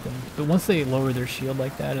you can get them. But once they lower their shield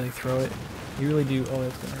like that or they throw it, you really do. Oh,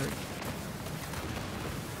 that's gonna hurt.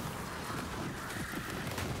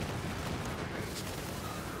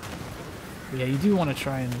 But yeah, you do want to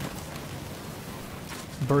try and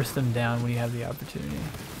burst them down when you have the opportunity.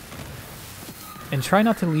 And try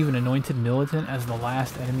not to leave an anointed militant as the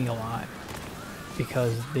last enemy alive,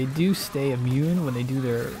 because they do stay immune when they do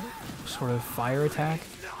their sort of fire attack,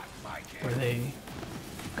 where they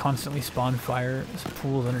constantly spawn fire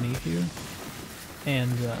pools underneath you,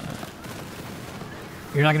 and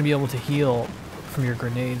you're not going to be able to heal from your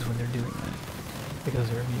grenades when they're doing that because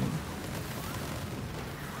they're immune.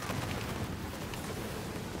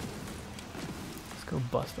 Let's go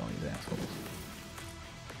bust all these assholes.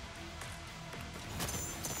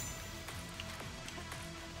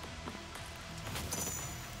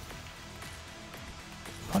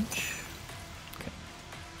 Punch. Okay.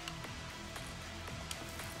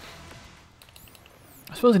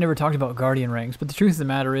 I suppose I never talked about guardian ranks, but the truth of the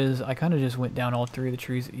matter is I kind of just went down all three of the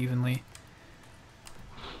trees evenly.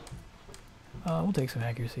 We'll take some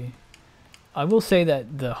accuracy. I will say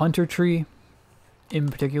that the hunter tree in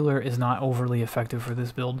particular is not overly effective for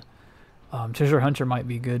this build. Treasure hunter might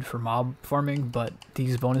be good for mob farming, but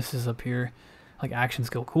these bonuses up here, like action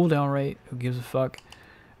skill cooldown rate, who gives a fuck.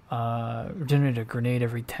 Regenerate a grenade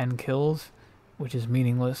every 10 kills, which is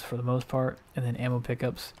meaningless for the most part. And then ammo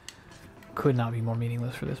pickups could not be more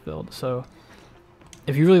meaningless for this build. So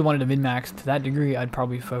if you really wanted to min-max to that degree, I'd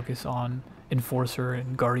probably focus on Enforcer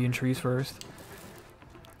and Guardian trees first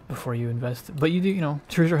before you invest. But you do, you know,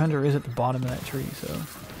 Treasure Hunter is at the bottom of that tree, so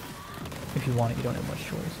if you want it, you don't have much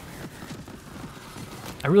choice.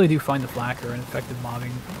 I really do find the Flacker an effective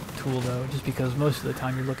mobbing tool, though, just because most of the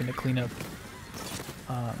time you're looking to clean up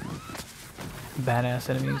badass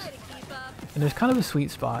enemies. And there's kind of a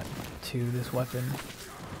sweet spot to this weapon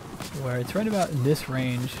where it's right about in this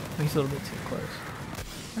range. He's a little bit too close.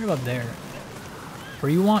 Right about there.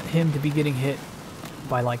 Where you want him to be getting hit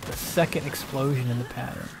by like the second explosion in the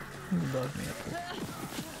pattern. He's above me up here.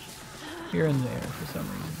 Here and there for some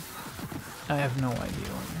reason. I have no idea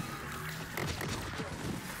why.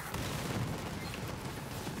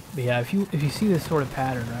 But yeah, if you see this sort of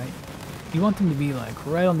pattern, right, you want them to be like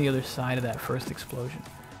right on the other side of that first explosion.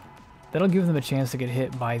 That'll give them a chance to get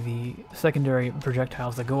hit by the secondary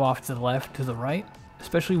projectiles that go off to the left, to the right,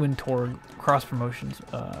 especially when Torg cross promotions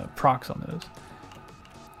procs on those.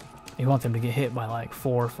 You want them to get hit by like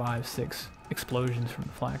 4, 5, 6 explosions from the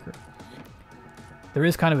Flacker. There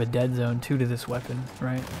is kind of a dead zone too to this weapon,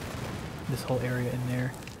 right? This whole area in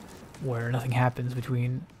there where nothing happens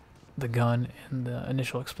between the gun and the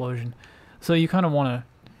initial explosion. So you kind of want to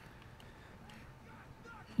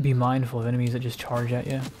be mindful of enemies that just charge at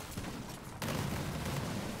you.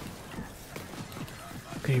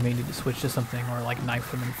 Because you may need to switch to something or like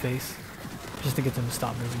knife them in the face just to get them to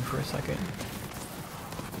stop moving for a second.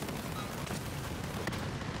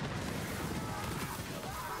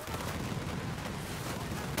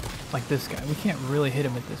 Like this guy, we can't really hit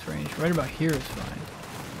him at this range. Right about here is fine.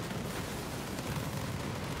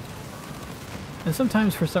 And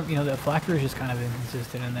sometimes for some, you know, the Flacker is just kind of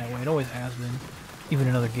inconsistent in that way. It always has been, even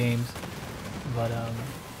in other games. But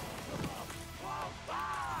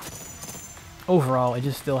overall, it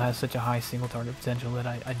just still has such a high single target potential that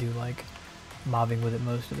I do like mobbing with it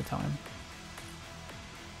most of the time.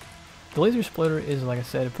 The laser splitter is, like I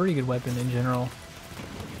said, a pretty good weapon in general.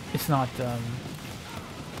 It's not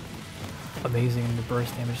amazing in the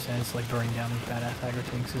burst damage sense, like burning down these badass Tiger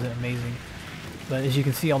Twinks isn't amazing. But as you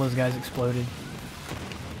can see, all those guys exploded.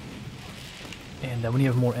 And when you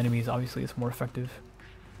have more enemies, obviously it's more effective.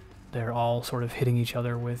 They're all sort of hitting each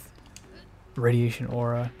other with radiation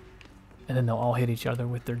aura, and then they'll all hit each other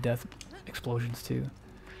with their death explosions too.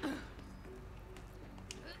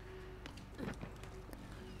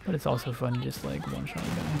 But it's also fun to just like one-shot a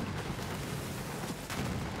guy.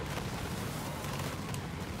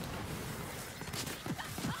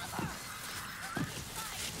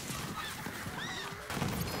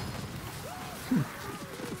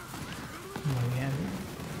 What do we have here?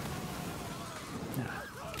 Nah.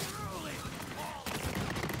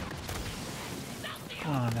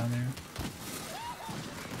 Come on down there.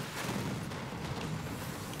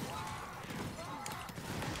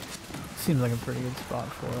 Seems like a pretty good spot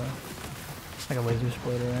for like a laser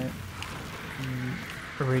splitter, right?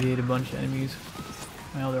 Irradiate a bunch of enemies.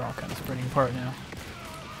 Well, they're all kind of spreading apart now.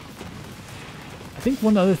 I think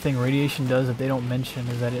one other thing radiation does that they don't mention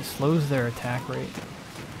is that it slows their attack rate.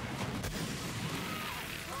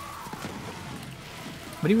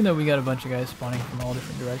 But even though we got a bunch of guys spawning from all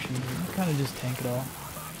different directions, we kind of just tank it all.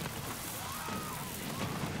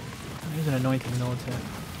 There's an anointing militant.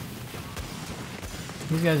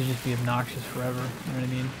 These guys would just be obnoxious forever, you know what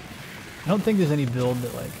I mean? I don't think there's any build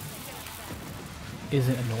that, like,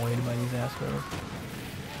 isn't annoyed by these assholes.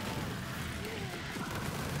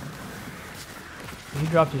 He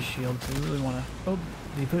dropped his shield, so we really want to... Oh,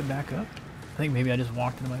 did he put it back up? I think maybe I just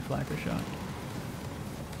walked into my Flacker shot.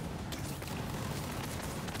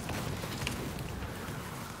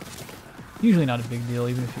 Usually not a big deal,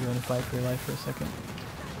 even if you're going to fight for your life for a second.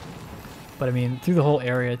 But I mean, through the whole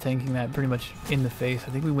area, tanking that pretty much in the face, I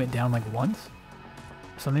think we went down like once?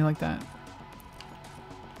 Something like that.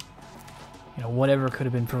 You know, whatever could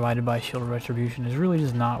have been provided by Shield of Retribution is really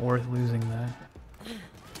just not worth losing the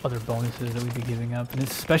other bonuses that we'd be giving up. And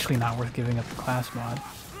it's especially not worth giving up the class mod.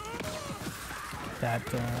 That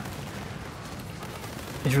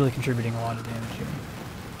is really contributing a lot of damage here.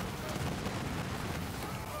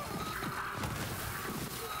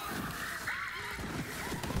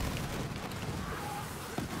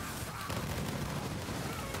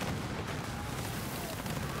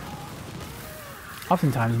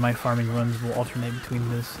 Oftentimes my farming runs will alternate between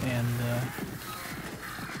this and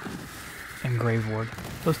Graveward.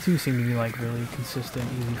 Those two seem to be like really consistent,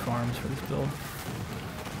 easy farms for this build.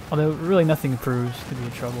 Although really nothing proves to be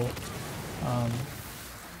a trouble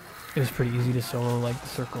It was pretty easy to solo, like the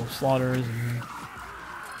Circle of Slaughters and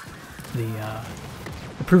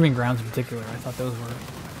the Proving Grounds in particular. I thought those were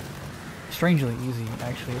strangely easy,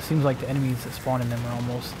 actually. It seems like the enemies that spawn in them are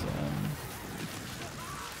almost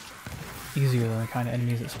easier than the kind of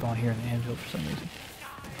enemies that spawn here in the Anvil for some reason.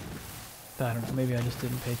 But I don't know, maybe I just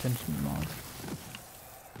didn't pay attention to the mods.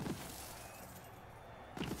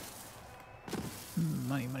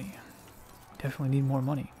 Money, money. Definitely need more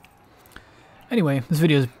money. Anyway, this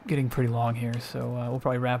video is getting pretty long here, so we'll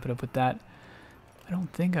probably wrap it up with that. I don't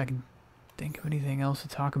think I can think of anything else to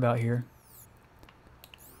talk about here.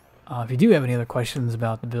 If you do have any other questions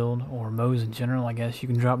about the build, or Moze in general, I guess, you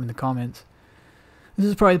can drop them in the comments. This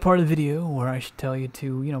is probably the part of the video where I should tell you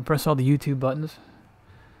to, you know, press all the YouTube buttons,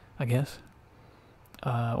 I guess.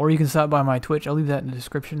 Or you can stop by my Twitch. I'll leave that in the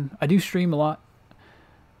description. I do stream a lot.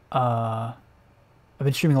 I've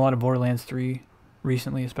been streaming a lot of Borderlands 3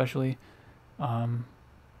 recently, especially. And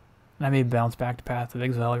I may bounce back to Path of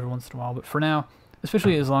Exile every once in a while, but for now,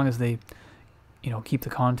 especially as long as they, you know, keep the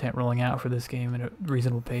content rolling out for this game at a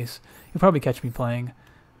reasonable pace, you'll probably catch me playing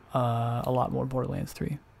a lot more Borderlands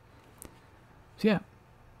 3. So yeah,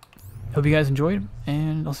 hope you guys enjoyed,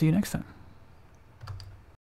 and I'll see you next time.